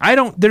 Interesting.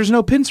 There's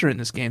no Pinsir in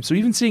this game, so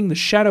even seeing the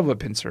shadow of a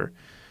Pinsir,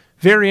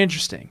 very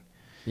interesting.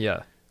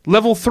 Yeah.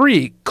 Level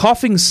 3,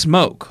 Coughing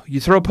Smoke. You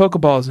throw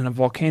Pokeballs in a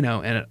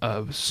volcano and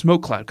a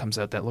smoke cloud comes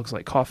out that looks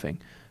like coughing.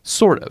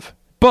 Sort of.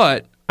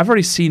 But I've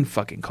already seen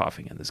fucking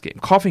coughing in this game.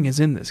 Coughing is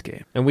in this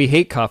game. And we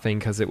hate coughing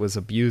because it was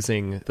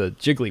abusing the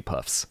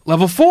Jigglypuffs.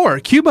 Level 4,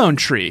 Cubone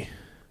Tree.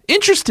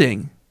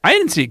 Interesting. I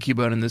didn't see a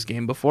Cubone in this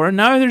game before, and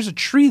now there's a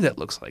tree that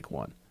looks like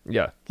one.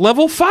 Yeah.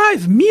 Level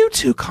 5,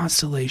 Mewtwo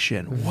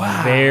Constellation.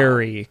 Wow.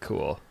 Very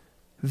cool.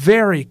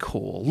 Very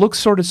cool. Looks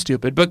sort of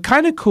stupid, but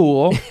kind of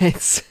cool.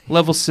 It's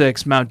Level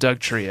 6, Mount Doug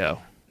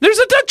Trio. There's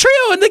a Doug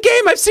Trio in the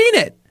game. I've seen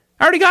it.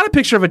 I already got a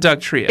picture of a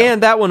Doug Trio.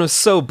 And that one was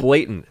so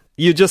blatant.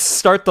 You just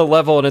start the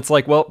level and it's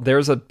like, well,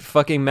 there's a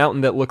fucking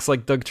mountain that looks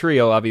like Doug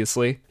Trio,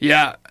 obviously.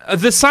 Yeah.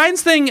 The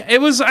signs thing, it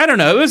was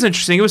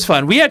interesting. It was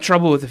fun. We had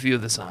trouble with a few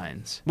of the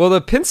signs. Well,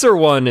 the Pinsir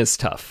one is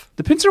tough.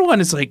 The Pinsir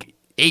one is like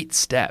 8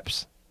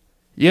 steps.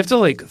 You have to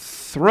like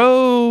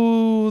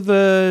throw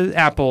the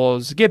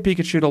apples, get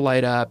Pikachu to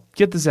light up,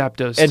 get the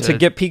Zapdos And to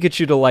get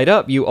Pikachu to light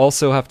up, you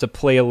also have to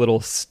play a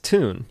little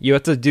tune. You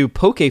have to do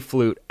Poke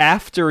Flute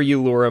after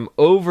you lure him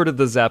over to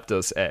the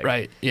Zapdos egg.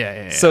 Right.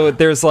 Yeah. So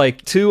there's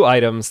like 2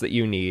 items that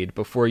you need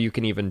before you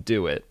can even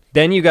do it.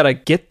 Then you gotta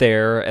get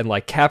there and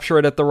like capture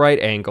it at the right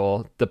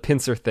angle, the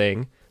Pinsir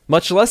thing.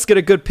 Much less get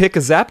a good pick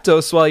of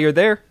Zapdos while you're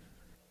there.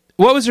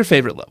 What was your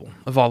favorite level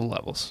of all the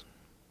levels?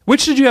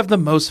 Which did you have the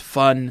most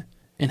fun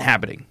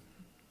inhabiting?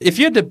 If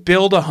you had to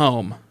build a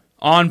home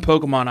on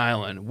Pokemon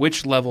Island,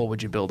 which level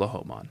would you build a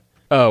home on?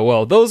 Oh,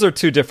 well, those are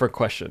 2 different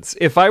questions.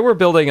 If I were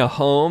building a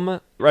home,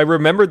 I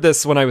remembered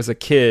this when I was a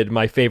kid.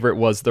 My favorite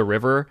was the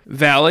river.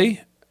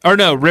 Valley? Or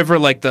no, river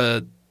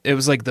it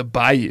was like the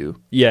bayou.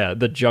 Yeah,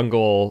 the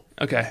jungle.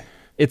 Okay.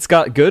 It's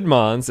got good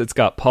mons. It's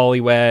got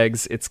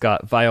Poliwags. It's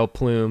got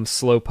Vileplume,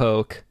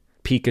 Slowpoke,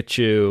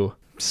 Pikachu,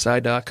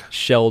 Psyduck.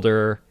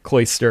 Shelder,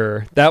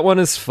 Cloyster. That one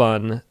is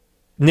fun.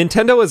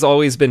 Nintendo has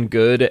always been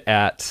good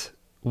at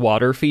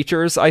water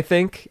features, I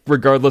think,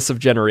 regardless of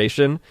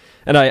generation.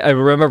 And I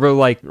remember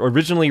like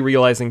originally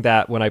realizing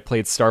that when I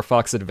played Star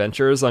Fox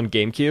Adventures on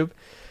GameCube.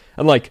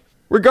 I'm like,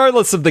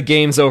 regardless of the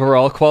game's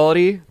overall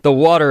quality, the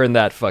water in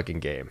that fucking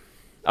game.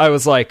 I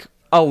was like,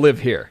 I'll live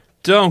here.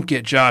 Don't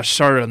get Josh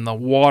started on the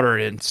water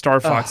in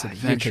Star Fox you could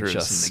Adventures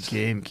just-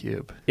 in the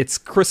GameCube. It's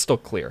crystal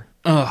clear.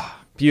 Ugh.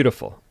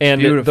 Beautiful. And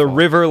Beautiful. the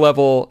river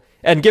level,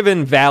 and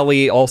given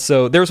Valley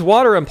also, there's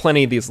water in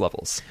plenty of these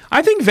levels.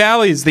 I think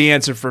Valley is the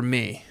answer for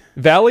me.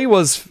 Valley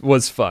was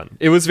fun.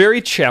 It was very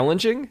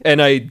challenging,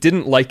 and I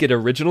didn't like it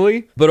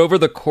originally, but over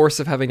the course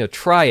of having to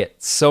try it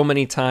so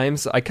many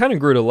times, I kind of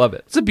grew to love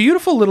it. It's a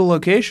beautiful little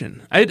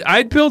location.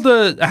 I'd build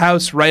a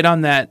house right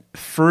on that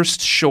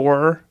first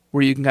shore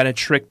where you can kind of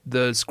trick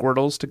the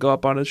Squirtles to go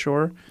up on the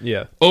shore,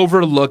 Yeah.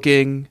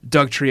 overlooking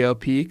Doug Trio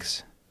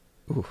Peaks.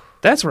 Ooh.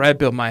 That's where I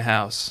built my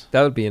house.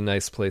 That would be a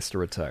nice place to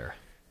retire.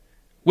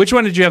 Which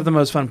one did you have the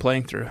most fun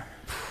playing through?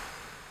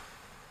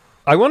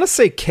 I want to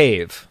say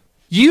Cave.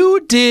 You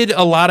did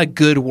a lot of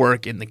good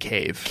work in the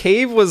cave.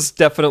 Cave was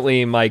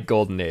definitely my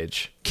golden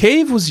age.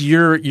 Cave was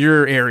your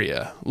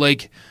area.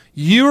 Like,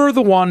 you're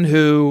the one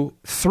who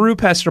threw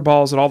pester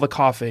balls at all the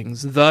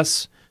coughings,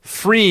 thus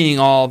freeing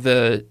all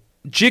the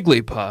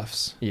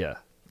Jigglypuffs Yeah.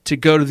 to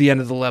go to the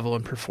end of the level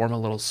and perform a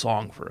little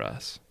song for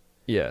us.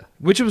 Yeah.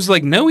 Which was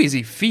like no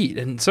easy feat,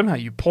 and somehow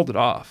you pulled it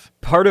off.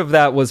 Part of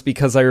that was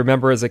because I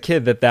remember as a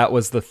kid that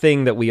was the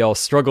thing that we all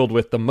struggled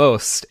with the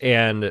most,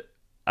 and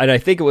I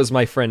think it was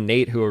my friend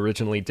Nate who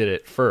originally did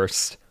it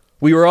first.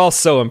 We were all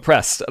so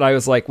impressed, and I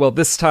was like, well,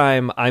 this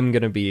time I'm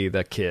going to be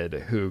the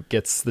kid who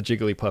gets the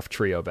Jigglypuff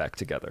trio back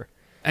together.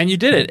 And you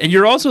did it. And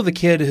you're also the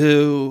kid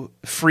who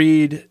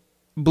freed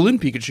Balloon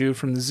Pikachu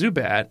from the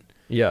Zubat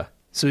Yeah.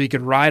 so he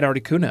could ride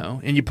Articuno.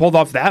 And you pulled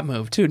off that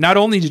move, too. Not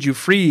only did you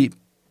free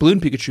Balloon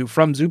Pikachu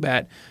from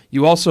Zubat,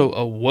 you also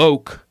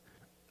awoke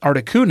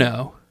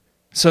Articuno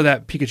so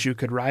that Pikachu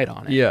could ride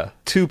on it. Yeah.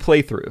 2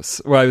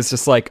 playthroughs where I was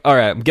just like, all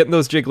right, I'm getting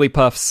those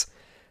Jigglypuffs,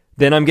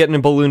 then I'm getting a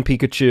Balloon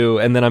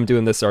Pikachu, and then I'm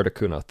doing this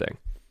Articuno thing.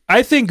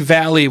 I think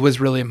Valley was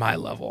really my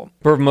level.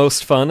 For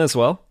most fun as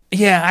well.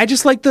 Yeah, I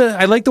just like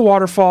the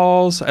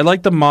waterfalls. I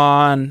like the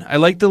Mon. I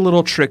like the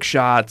little trick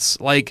shots.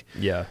 Like,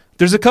 Yeah.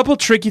 there's a couple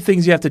tricky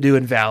things you have to do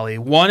in Valley.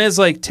 One is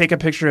like take a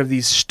picture of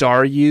these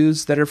star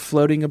U's that are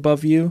floating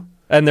above you.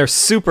 And they're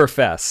super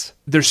fast.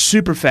 They're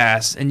super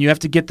fast, and you have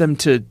to get them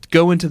to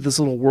go into this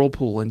little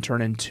whirlpool and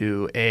turn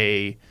into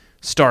a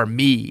star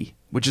me,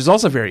 which is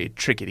also very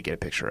tricky to get a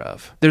picture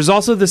of. There's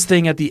also this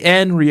thing at the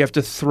end where you have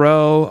to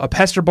throw a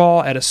Pester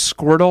Ball at a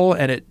Squirtle,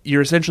 and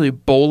you're essentially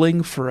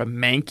bowling for a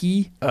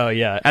Mankey Oh,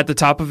 yeah. at the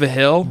top of a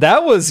hill.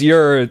 That was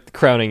your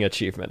crowning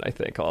achievement, I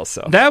think,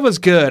 also. That was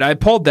good. I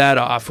pulled that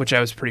off, which I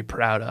was pretty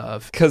proud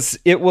of. Because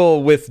it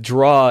will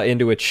withdraw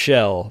into its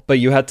shell, but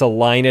you had to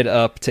line it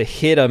up to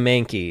hit a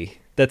Mankey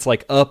that's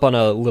like up on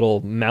a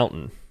little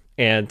mountain.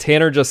 And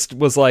Tanner just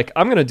was like,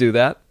 I'm going to do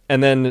that.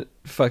 And then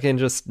fucking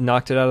just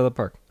knocked it out of the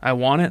park. I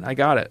want it. I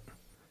got it.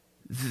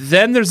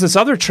 Then there's this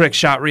other trick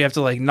shot where you have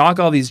to like knock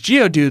all these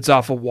Geodudes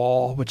off a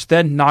wall, which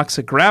then knocks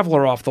a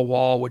Graveler off the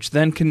wall, which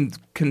then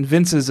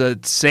convinces a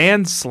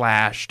Sand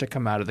Slash to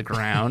come out of the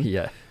ground.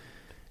 Yeah.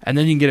 And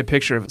then you can get a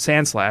picture of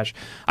Sand Slash.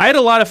 I had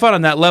a lot of fun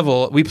on that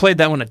level. We played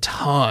that one a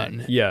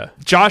ton. Yeah.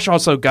 Josh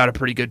also got a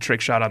pretty good trick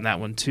shot on that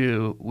one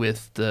too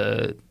with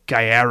the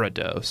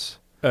Gyarados.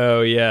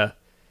 Oh, yeah.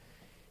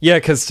 Yeah,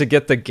 because to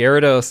get the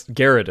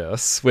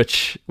Gyarados,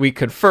 which we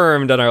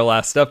confirmed on our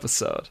last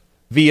episode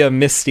via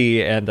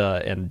Misty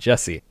and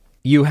Jesse,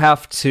 you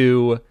have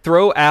to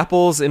throw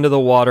apples into the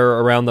water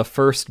around the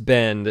first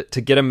bend to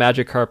get a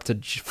Magikarp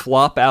to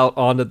flop out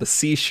onto the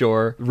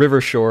seashore, river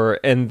shore,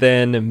 and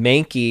then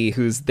Mankey,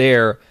 who's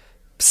there,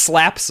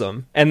 slaps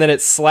him, and then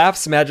it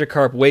slaps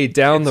Magikarp way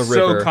down the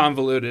river. So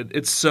convoluted.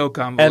 It's so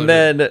convoluted. And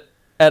then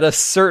at a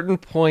certain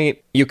point,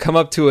 you come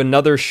up to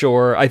another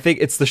shore. I think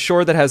it's the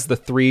shore that has the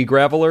 3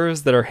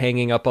 Gravelers that are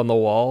hanging up on the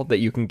wall that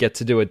you can get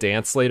to do a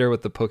dance later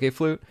with the Poke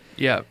Flute.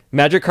 Yeah.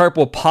 Magikarp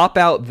will pop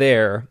out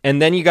there, and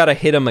then you got to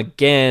hit him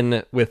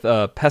again with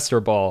a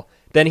Pester Ball.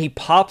 Then he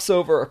pops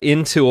over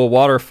into a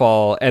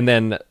waterfall, and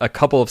then a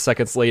couple of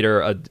seconds later,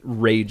 a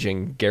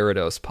raging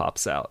Gyarados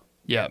pops out.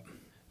 Yeah.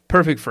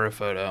 Perfect for a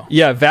photo.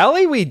 Yeah,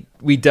 Valley,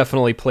 we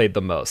definitely played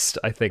the most.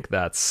 I think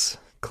that's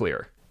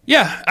clear.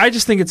 Yeah, I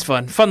just think it's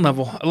fun. Fun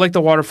level. I like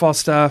the waterfall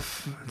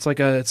stuff. It's like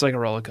a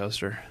roller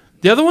coaster.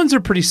 The other ones are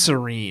pretty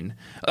serene.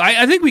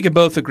 I think we can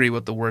both agree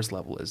what the worst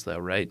level is, though,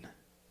 right?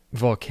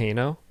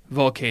 Volcano?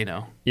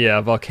 Volcano. Yeah,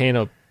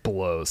 Volcano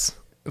blows.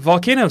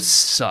 Volcano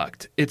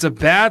sucked. It's a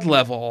bad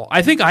level.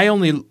 I think I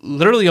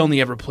literally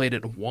only ever played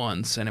it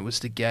once, and it was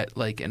to get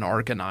like an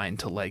Arcanine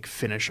to like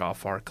finish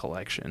off our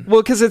collection.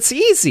 Well, because it's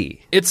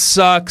easy. It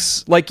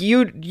sucks. Like,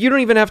 you don't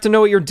even have to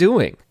know what you're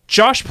doing.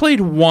 Josh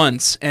played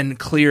once and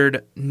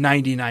cleared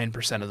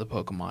 99% of the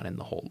Pokemon in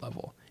the whole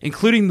level,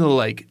 including the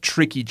like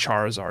tricky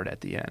Charizard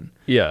at the end.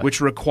 Yeah. Which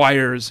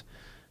requires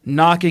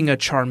knocking a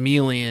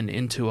Charmeleon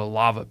into a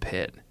lava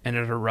pit, and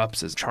it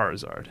erupts as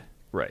Charizard.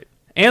 Right.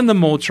 And the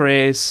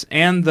Moltres,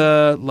 and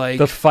the like...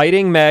 The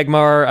fighting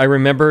Magmar, I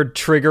remembered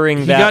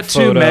triggering that He got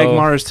photo. 2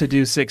 Magmars to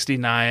do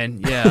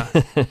 69, yeah.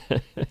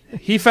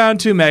 He found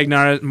 2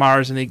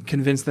 Magmars, and he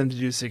convinced them to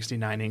do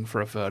 69ing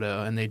for a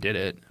photo, and they did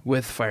it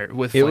with fire.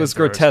 With It was flamethrowers.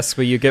 grotesque,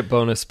 but you get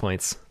bonus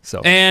points. So.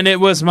 And it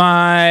was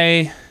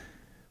my...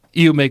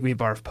 You Make Me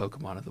Barf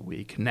Pokemon of the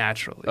Week,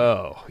 naturally.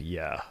 Oh,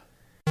 yeah.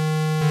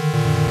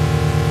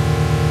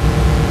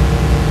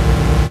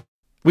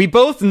 We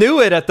both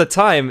knew it at the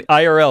time,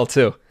 IRL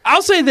too.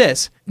 I'll say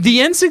this. The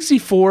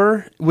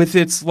N64, with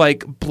its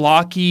like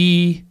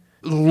blocky,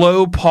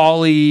 low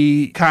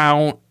poly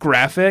count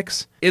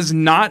graphics, is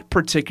not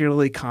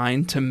particularly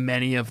kind to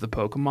many of the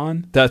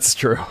Pokemon. That's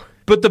true.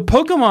 But the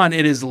Pokemon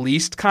it is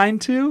least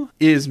kind to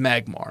is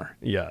Magmar.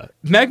 Yeah.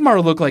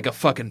 Magmar looked like a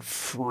fucking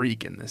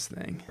freak in this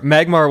thing.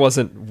 Magmar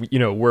wasn't,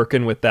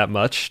 working with that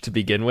much to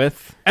begin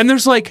with. And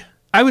there's like,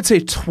 I would say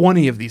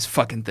 20 of these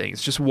fucking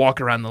things just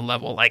walk around the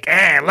level like,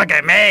 hey, look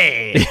at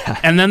me. Yeah.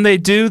 And then they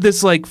do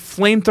this like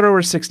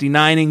flamethrower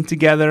 69ing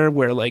together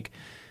where like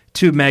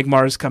 2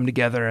 Magmars come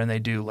together and they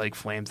do like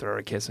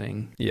flamethrower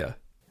kissing. Yeah.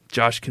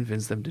 Josh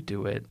convinced them to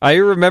do it. I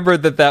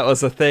remembered that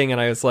was a thing,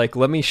 and I was like,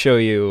 let me show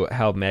you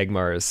how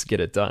Magmars get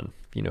it done.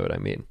 You know what I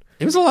mean?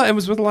 It was a lot. It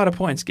was with a lot of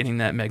points getting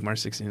that Magmar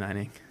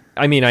 69ing.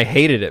 I mean, I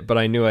hated it, but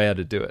I knew I had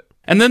to do it.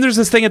 And then there's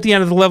this thing at the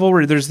end of the level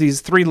where there's these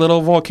 3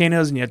 little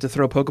volcanoes and you have to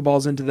throw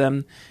Pokeballs into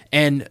them.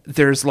 And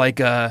there's like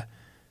a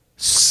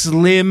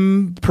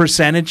slim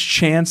percentage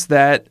chance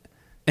that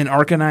an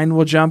Arcanine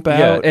will jump out.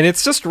 Yeah, and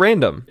it's just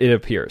random, it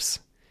appears.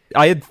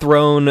 I had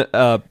thrown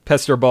a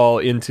Pester Ball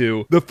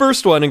into the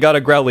first one and got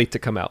a Growlithe to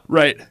come out.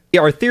 Right.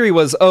 Yeah, our theory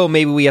was,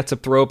 maybe we have to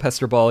throw a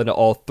Pester Ball into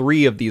all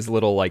 3 of these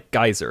little, like,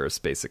 geysers,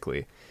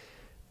 basically.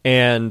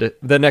 And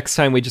the next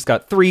time we just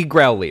got 3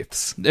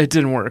 Growlithes. It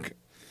didn't work.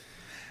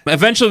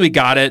 Eventually we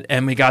got it,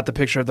 and we got the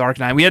picture of the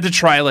Arcanine. We had to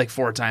try like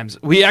 4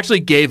 times. We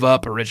actually gave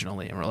up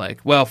originally, and we're like,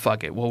 well,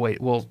 fuck it. We'll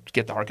wait. We'll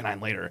get the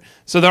Arcanine later.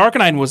 So the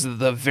Arcanine was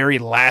the very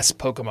last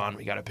Pokemon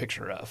we got a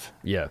picture of.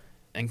 Yeah.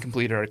 And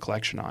completed our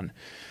collection on.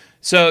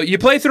 So you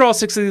play through all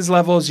 6 of these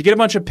levels. You get a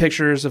bunch of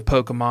pictures of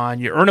Pokemon.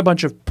 You earn a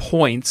bunch of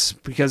points,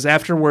 because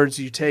afterwards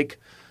you take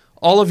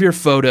all of your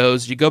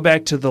photos, you go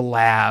back to the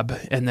lab,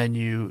 and then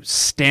you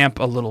stamp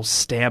a little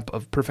stamp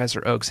of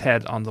Professor Oak's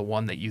head on the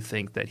one that you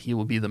think that he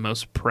will be the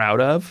most proud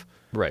of.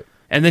 Right.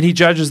 And then he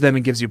judges them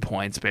and gives you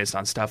points based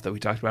on stuff that we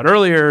talked about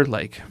earlier,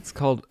 like... It's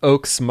called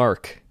Oak's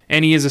Mark.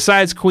 And he is a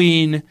size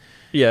queen.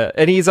 Yeah,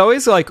 and he's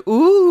always like,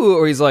 ooh,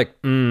 or he's like,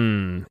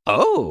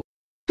 Oh.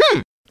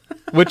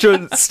 which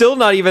are still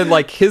not even,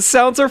 like, his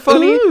sounds are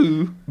funny,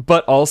 Ooh.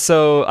 but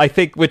also, I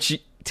think,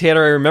 which...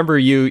 Tanner, I remember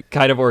you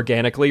kind of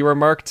organically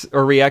remarked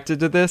or reacted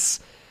to this.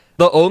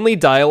 The only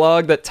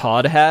dialogue that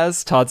Todd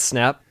has, Todd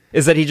Snap,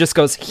 is that he just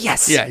goes,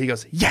 yes! Yeah, he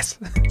goes, yes!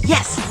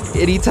 Yes.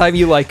 Anytime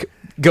you, like,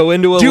 go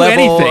into a Do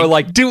level anything. or,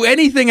 like... Do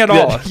anything at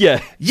all.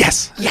 Yeah.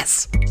 Yes!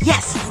 Yes.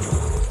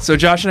 Yes. So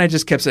Josh and I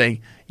just kept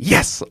saying,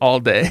 yes, all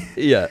day.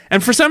 Yeah.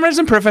 And for some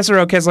reason, Professor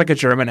Oak has, like, a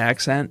German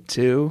accent,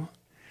 too.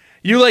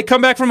 You, like,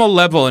 come back from a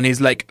level, and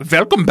he's like,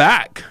 welcome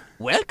back.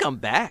 Welcome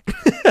back.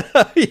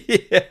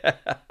 Yeah.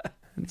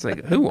 It's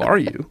like, who are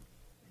you?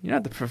 You're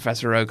not the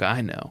Professor Oak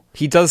I know.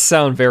 He does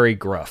sound very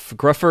gruff.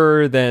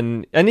 Gruffer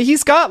than... And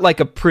he's got, like,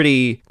 a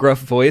pretty gruff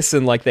voice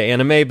in, like, the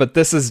anime, but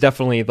this is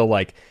definitely the,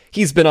 like...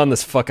 He's been on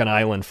this fucking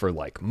island for,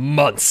 like,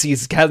 months.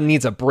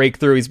 Needs a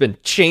breakthrough. He's been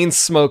chain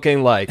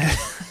smoking, like...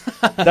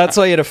 That's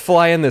why you had to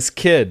fly in this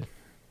kid.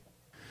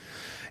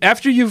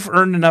 After you've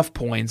earned enough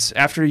points,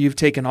 after you've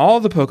taken all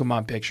the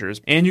Pokemon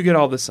pictures, and you get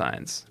all the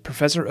signs,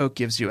 Professor Oak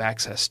gives you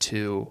access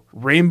to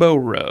Rainbow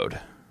Road.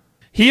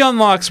 He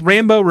unlocks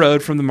Rainbow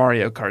Road from the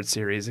Mario Kart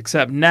series,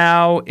 except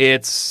now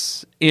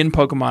it's in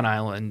Pokemon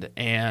Island,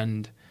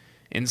 and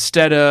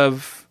instead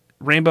of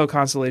rainbow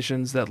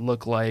constellations that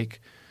look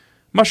like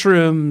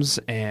mushrooms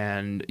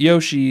and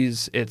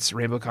Yoshis, it's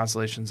rainbow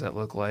constellations that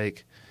look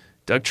like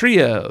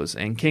Dugtrios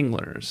and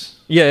Kinglers.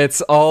 Yeah,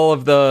 it's all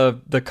of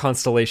the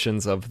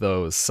constellations of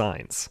those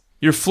signs.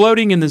 You're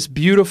floating in this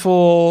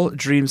beautiful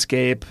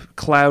dreamscape,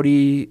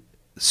 cloudy,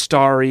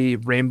 starry,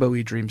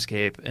 rainbowy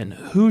dreamscape, and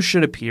who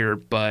should appear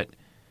but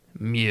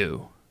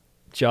Mew.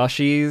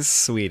 Joshy's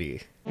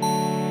sweetie.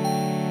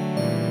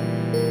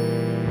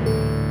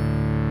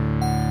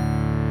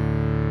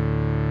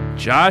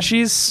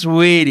 Joshy's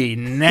sweetie,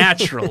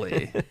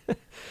 naturally.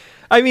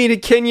 I mean,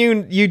 can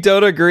you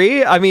don't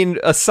agree? I mean,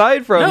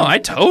 aside from... No, I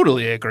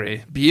totally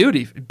agree.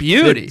 Beauty.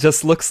 It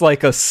just looks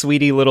like a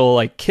sweetie little,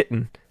 like,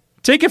 kitten.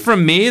 Take it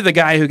from me, the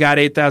guy who got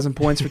 8,000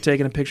 points for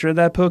taking a picture of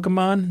that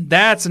Pokemon.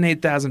 That's an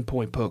 8,000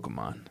 point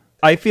Pokemon.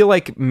 I feel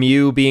like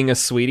Mew being a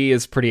sweetie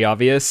is pretty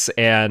obvious,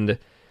 and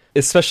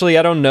especially,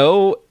 I don't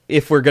know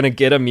if we're going to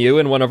get a Mew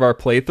in one of our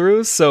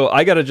playthroughs, so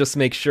I got to just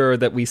make sure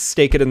that we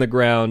stake it in the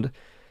ground.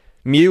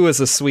 Mew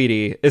is a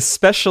sweetie,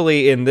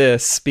 especially in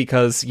this,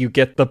 because you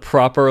get the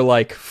proper,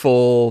 like,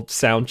 full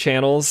sound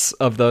channels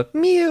of the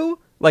Mew,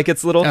 like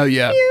it's little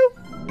Mew.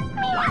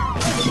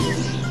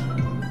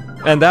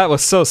 And that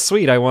was so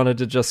sweet, I wanted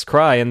to just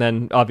cry, and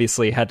then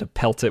obviously had to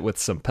pelt it with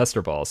some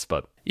Pester Balls,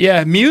 but...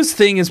 Yeah, Mew's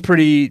thing is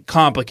pretty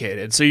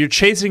complicated. So you're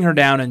chasing her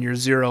down and you're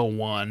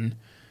 0-1.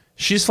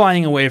 She's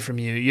flying away from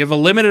you. You have a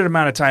limited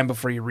amount of time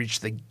before you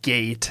reach the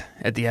gate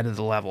at the end of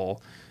the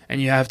level,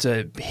 and you have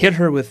to hit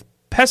her with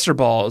Pester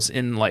Balls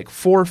in, like,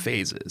 4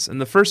 phases.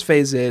 And the first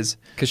phase is...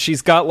 Because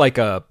she's got, like,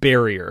 a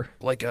barrier.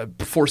 Like a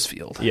force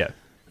field. Yeah.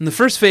 And the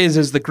first phase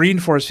is the green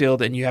force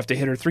field, and you have to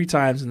hit her 3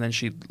 times, and then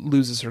she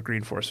loses her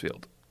green force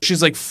field.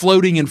 She's, like,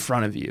 floating in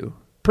front of you.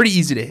 Pretty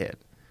easy to hit.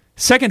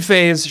 Second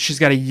phase, she's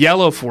got a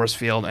yellow force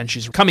field, and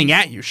she's coming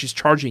at you. She's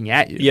charging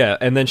at you. Yeah,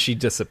 and then she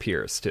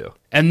disappears, too.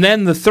 And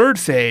then the third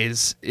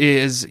phase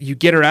is you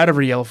get her out of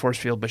her yellow force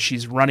field, but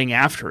she's running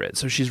after it.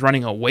 So she's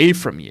running away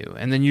from you,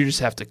 and then you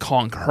just have to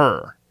conk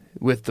her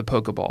with the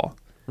Pokeball.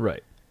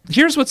 Right.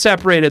 Here's what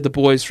separated the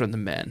boys from the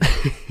men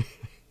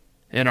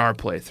in our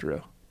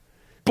playthrough.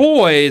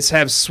 Boys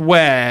have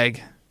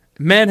swag,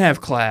 men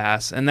have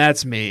class, and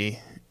that's me.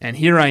 And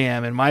here I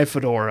am in my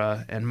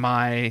fedora and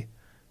my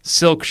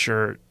silk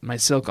shirt, my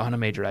silk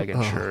anime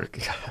dragon shirt,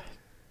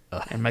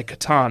 and my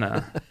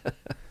katana.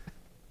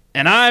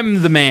 And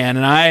I'm the man,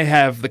 and I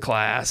have the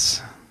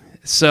class.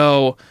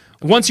 So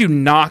once you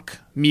knock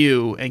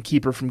Mew and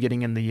keep her from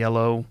getting in the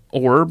yellow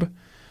orb,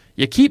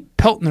 you keep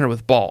pelting her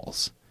with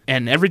balls.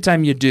 And every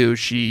time you do,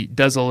 she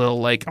does a little,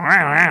 like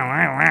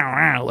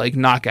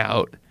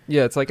knockout.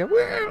 Yeah, it's like a...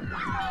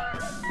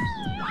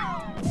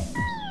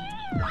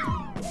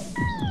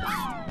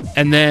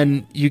 And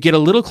then you get a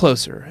little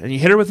closer, and you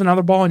hit her with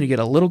another ball, and you get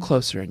a little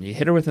closer, and you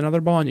hit her with another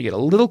ball, and you get a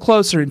little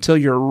closer until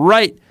you're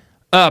right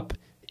up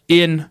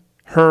in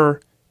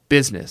her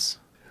business.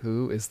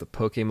 Who is the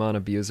Pokemon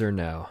abuser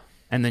now?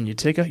 And then you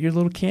take out your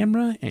little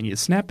camera and you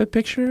snap a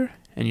picture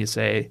and you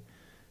say,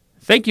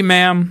 "Thank you,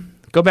 ma'am.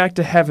 Go back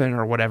to heaven,"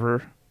 or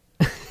whatever.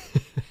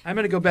 I'm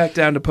going to go back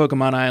down to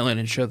Pokemon Island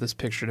and show this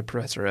picture to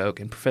Professor Oak.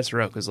 And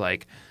Professor Oak was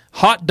like,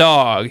 "Hot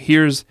dog,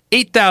 here's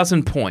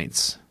 8,000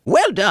 points.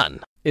 Well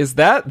done. Is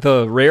that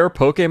the rare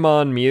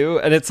Pokemon Mew?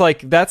 And it's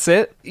like, that's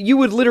it? You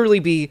would literally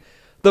be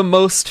the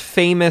most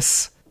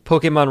famous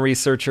Pokemon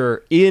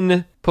researcher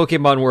in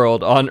Pokemon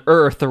World on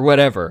Earth or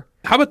whatever.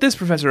 How about this,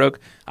 Professor Oak?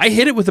 I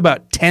hit it with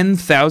about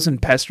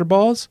 10,000 Pester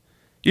Balls.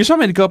 You just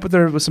want me to go up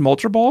there with some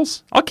Ultra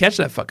Balls? I'll catch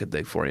that fucking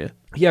thing for you.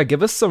 Yeah,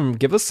 give us some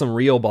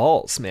real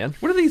balls, man.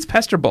 What are these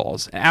Pester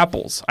Balls?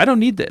 Apples. I don't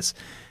need this.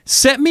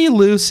 Set me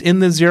loose in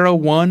the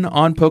 0-1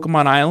 on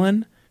Pokemon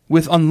Island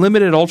with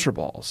unlimited Ultra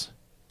Balls.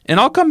 And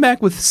I'll come back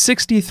with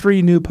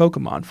 63 new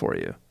Pokemon for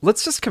you.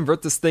 Let's just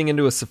convert this thing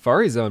into a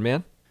Safari Zone,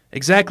 man.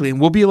 Exactly. And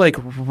we'll be like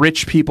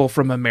rich people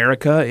from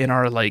America in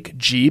our like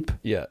Jeep.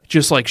 Yeah.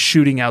 Just like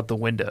shooting out the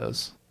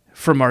windows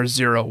from our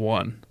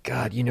 0-1.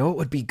 God, you know what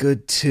would be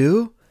good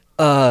too?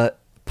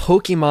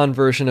 Pokemon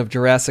version of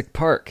Jurassic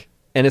Park.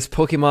 And it's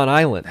Pokemon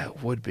Island.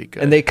 That would be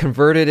good. And they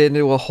converted it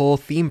into a whole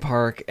theme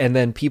park, and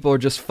then people are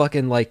just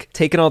fucking like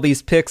taking all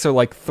these pics or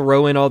like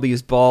throwing all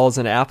these balls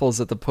and apples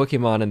at the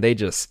Pokemon, and they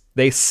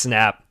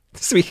snap.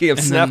 Speaking of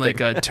and snapping. then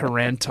like a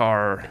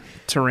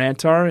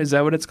Tyranitar, is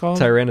that what it's called?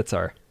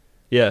 Tyranitar.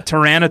 Yeah.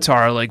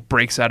 Tyranitar like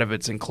breaks out of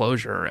its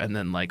enclosure and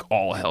then like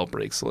all hell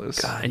breaks loose.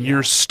 God, and yeah.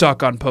 you're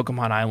stuck on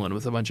Pokemon Island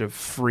with a bunch of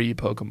free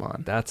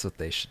Pokemon. That's what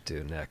they should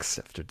do next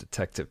after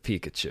Detective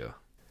Pikachu.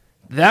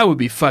 That would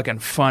be fucking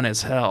fun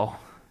as hell.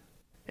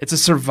 It's a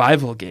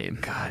survival game.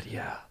 God,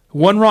 yeah.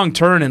 One wrong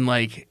turn and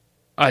like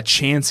a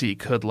Chansey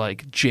could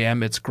like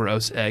jam its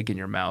gross egg in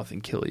your mouth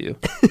and kill you.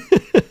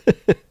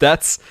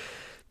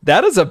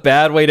 That is a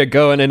bad way to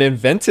go and an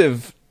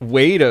inventive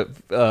way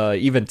to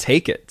even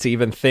take it, to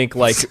even think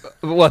like,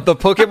 what, the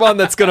Pokemon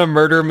that's going to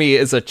murder me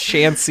is a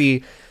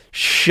Chansey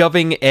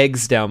shoving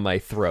eggs down my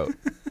throat.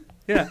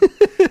 Yeah.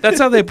 That's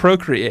how they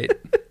procreate.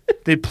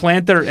 They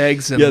plant their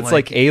eggs in. Yeah, it's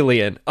like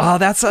Alien. Oh,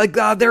 that's like,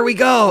 God, there we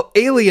go.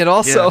 Alien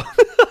also.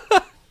 Yeah.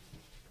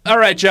 All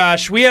right,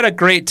 Josh, we had a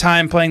great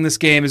time playing this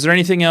game. Is there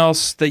anything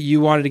else that you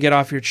wanted to get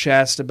off your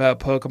chest about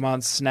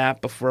Pokemon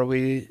Snap before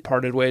we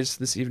parted ways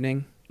this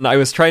evening? I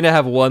was trying to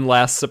have one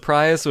last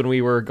surprise when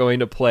we were going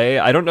to play.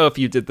 I don't know if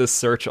you did this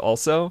search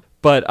also,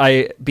 but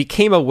I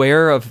became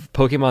aware of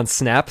Pokemon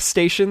Snap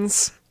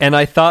stations, and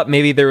I thought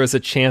maybe there was a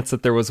chance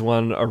that there was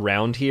one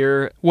around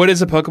here. What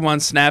is a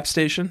Pokemon Snap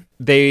station?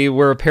 They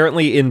were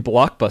apparently in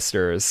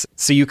Blockbusters,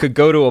 so you could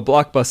go to a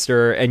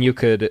Blockbuster and you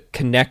could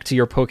connect to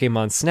your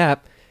Pokemon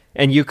Snap,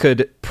 and you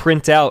could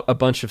print out a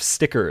bunch of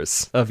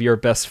stickers of your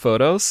best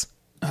photos.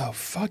 Oh,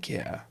 fuck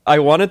yeah. I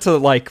wanted to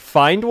like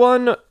find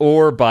one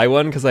or buy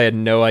one because I had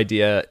no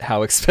idea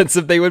how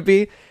expensive they would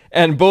be.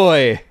 And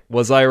boy,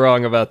 was I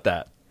wrong about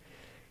that.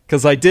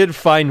 Because I did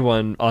find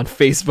one on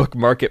Facebook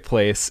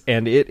Marketplace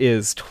and it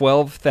is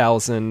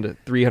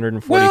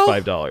 $12,345.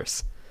 Well,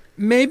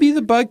 maybe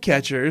the bug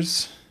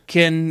catchers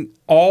can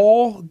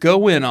all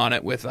go in on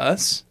it with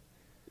us.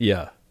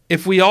 Yeah.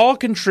 If we all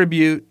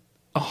contribute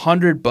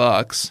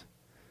 $100,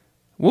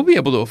 we'll be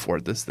able to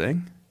afford this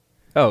thing.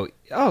 Oh,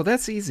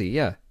 that's easy,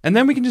 yeah. And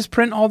then we can just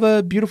print all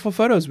the beautiful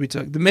photos we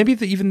took. Maybe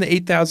even the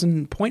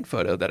 8,000 point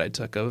photo that I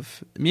took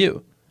of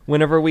Mew.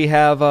 Whenever we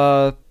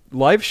have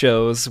live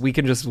shows, we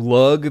can just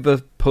lug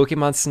the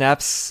Pokemon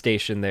Snap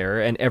station there,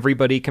 and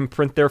everybody can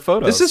print their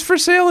photos. This is for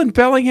sale in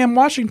Bellingham,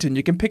 Washington.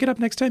 You can pick it up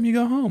next time you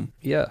go home.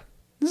 Yeah.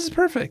 This is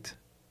perfect.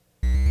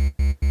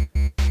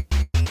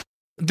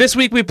 This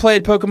week we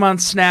played Pokemon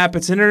Snap.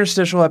 It's an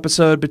interstitial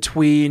episode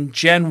between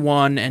Gen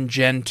 1 and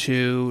Gen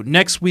 2.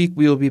 Next week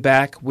we will be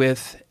back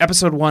with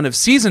Episode 1 of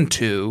Season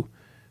 2,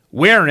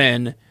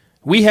 wherein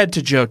we head to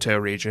Johto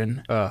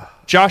region.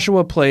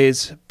 Joshua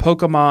plays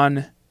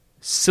Pokemon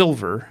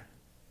Silver,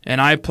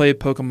 and I play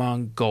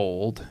Pokemon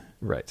Gold.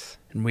 Right.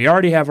 And we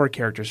already have our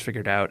characters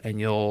figured out, and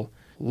you'll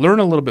learn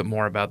a little bit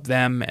more about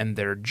them and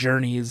their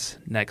journeys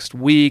next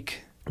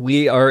week.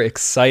 We are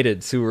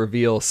excited to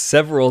reveal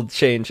several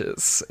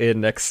changes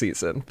in next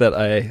season that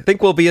I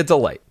think will be a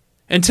delight.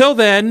 Until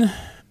then,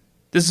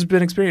 this has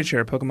been Experience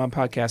Share, Pokemon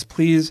Podcast.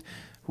 Please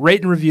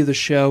rate and review the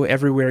show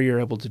everywhere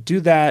you're able to do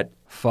that.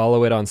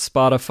 Follow it on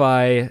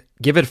Spotify.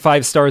 Give it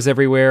 5 stars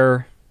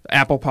everywhere.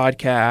 Apple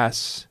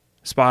Podcasts,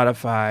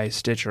 Spotify,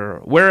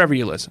 Stitcher, wherever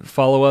you listen.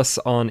 Follow us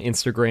on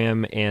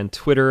Instagram and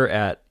Twitter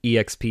at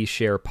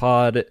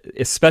EXPSharePod.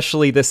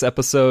 Especially this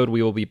episode,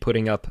 we will be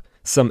putting up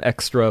some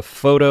extra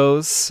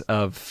photos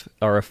of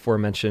our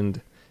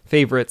aforementioned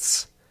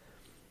favorites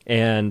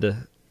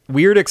and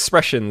weird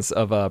expressions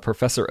of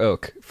Professor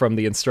Oak from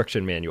the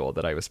instruction manual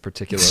that I was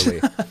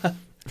particularly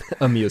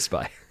amused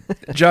by.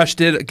 Josh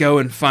did go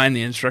and find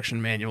the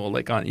instruction manual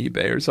like on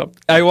eBay or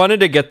something. I wanted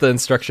to get the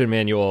instruction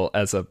manual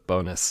as a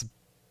bonus.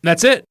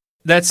 That's it.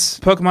 That's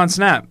Pokemon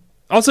Snap.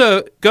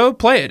 Also, go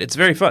play it. It's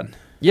very fun.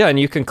 Yeah, and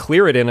you can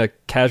clear it in a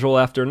casual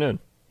afternoon.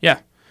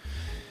 Yeah.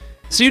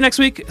 See you next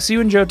week. See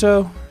you in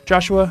Johto.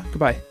 Joshua,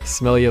 goodbye.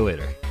 Smell you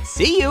later.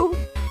 See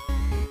you.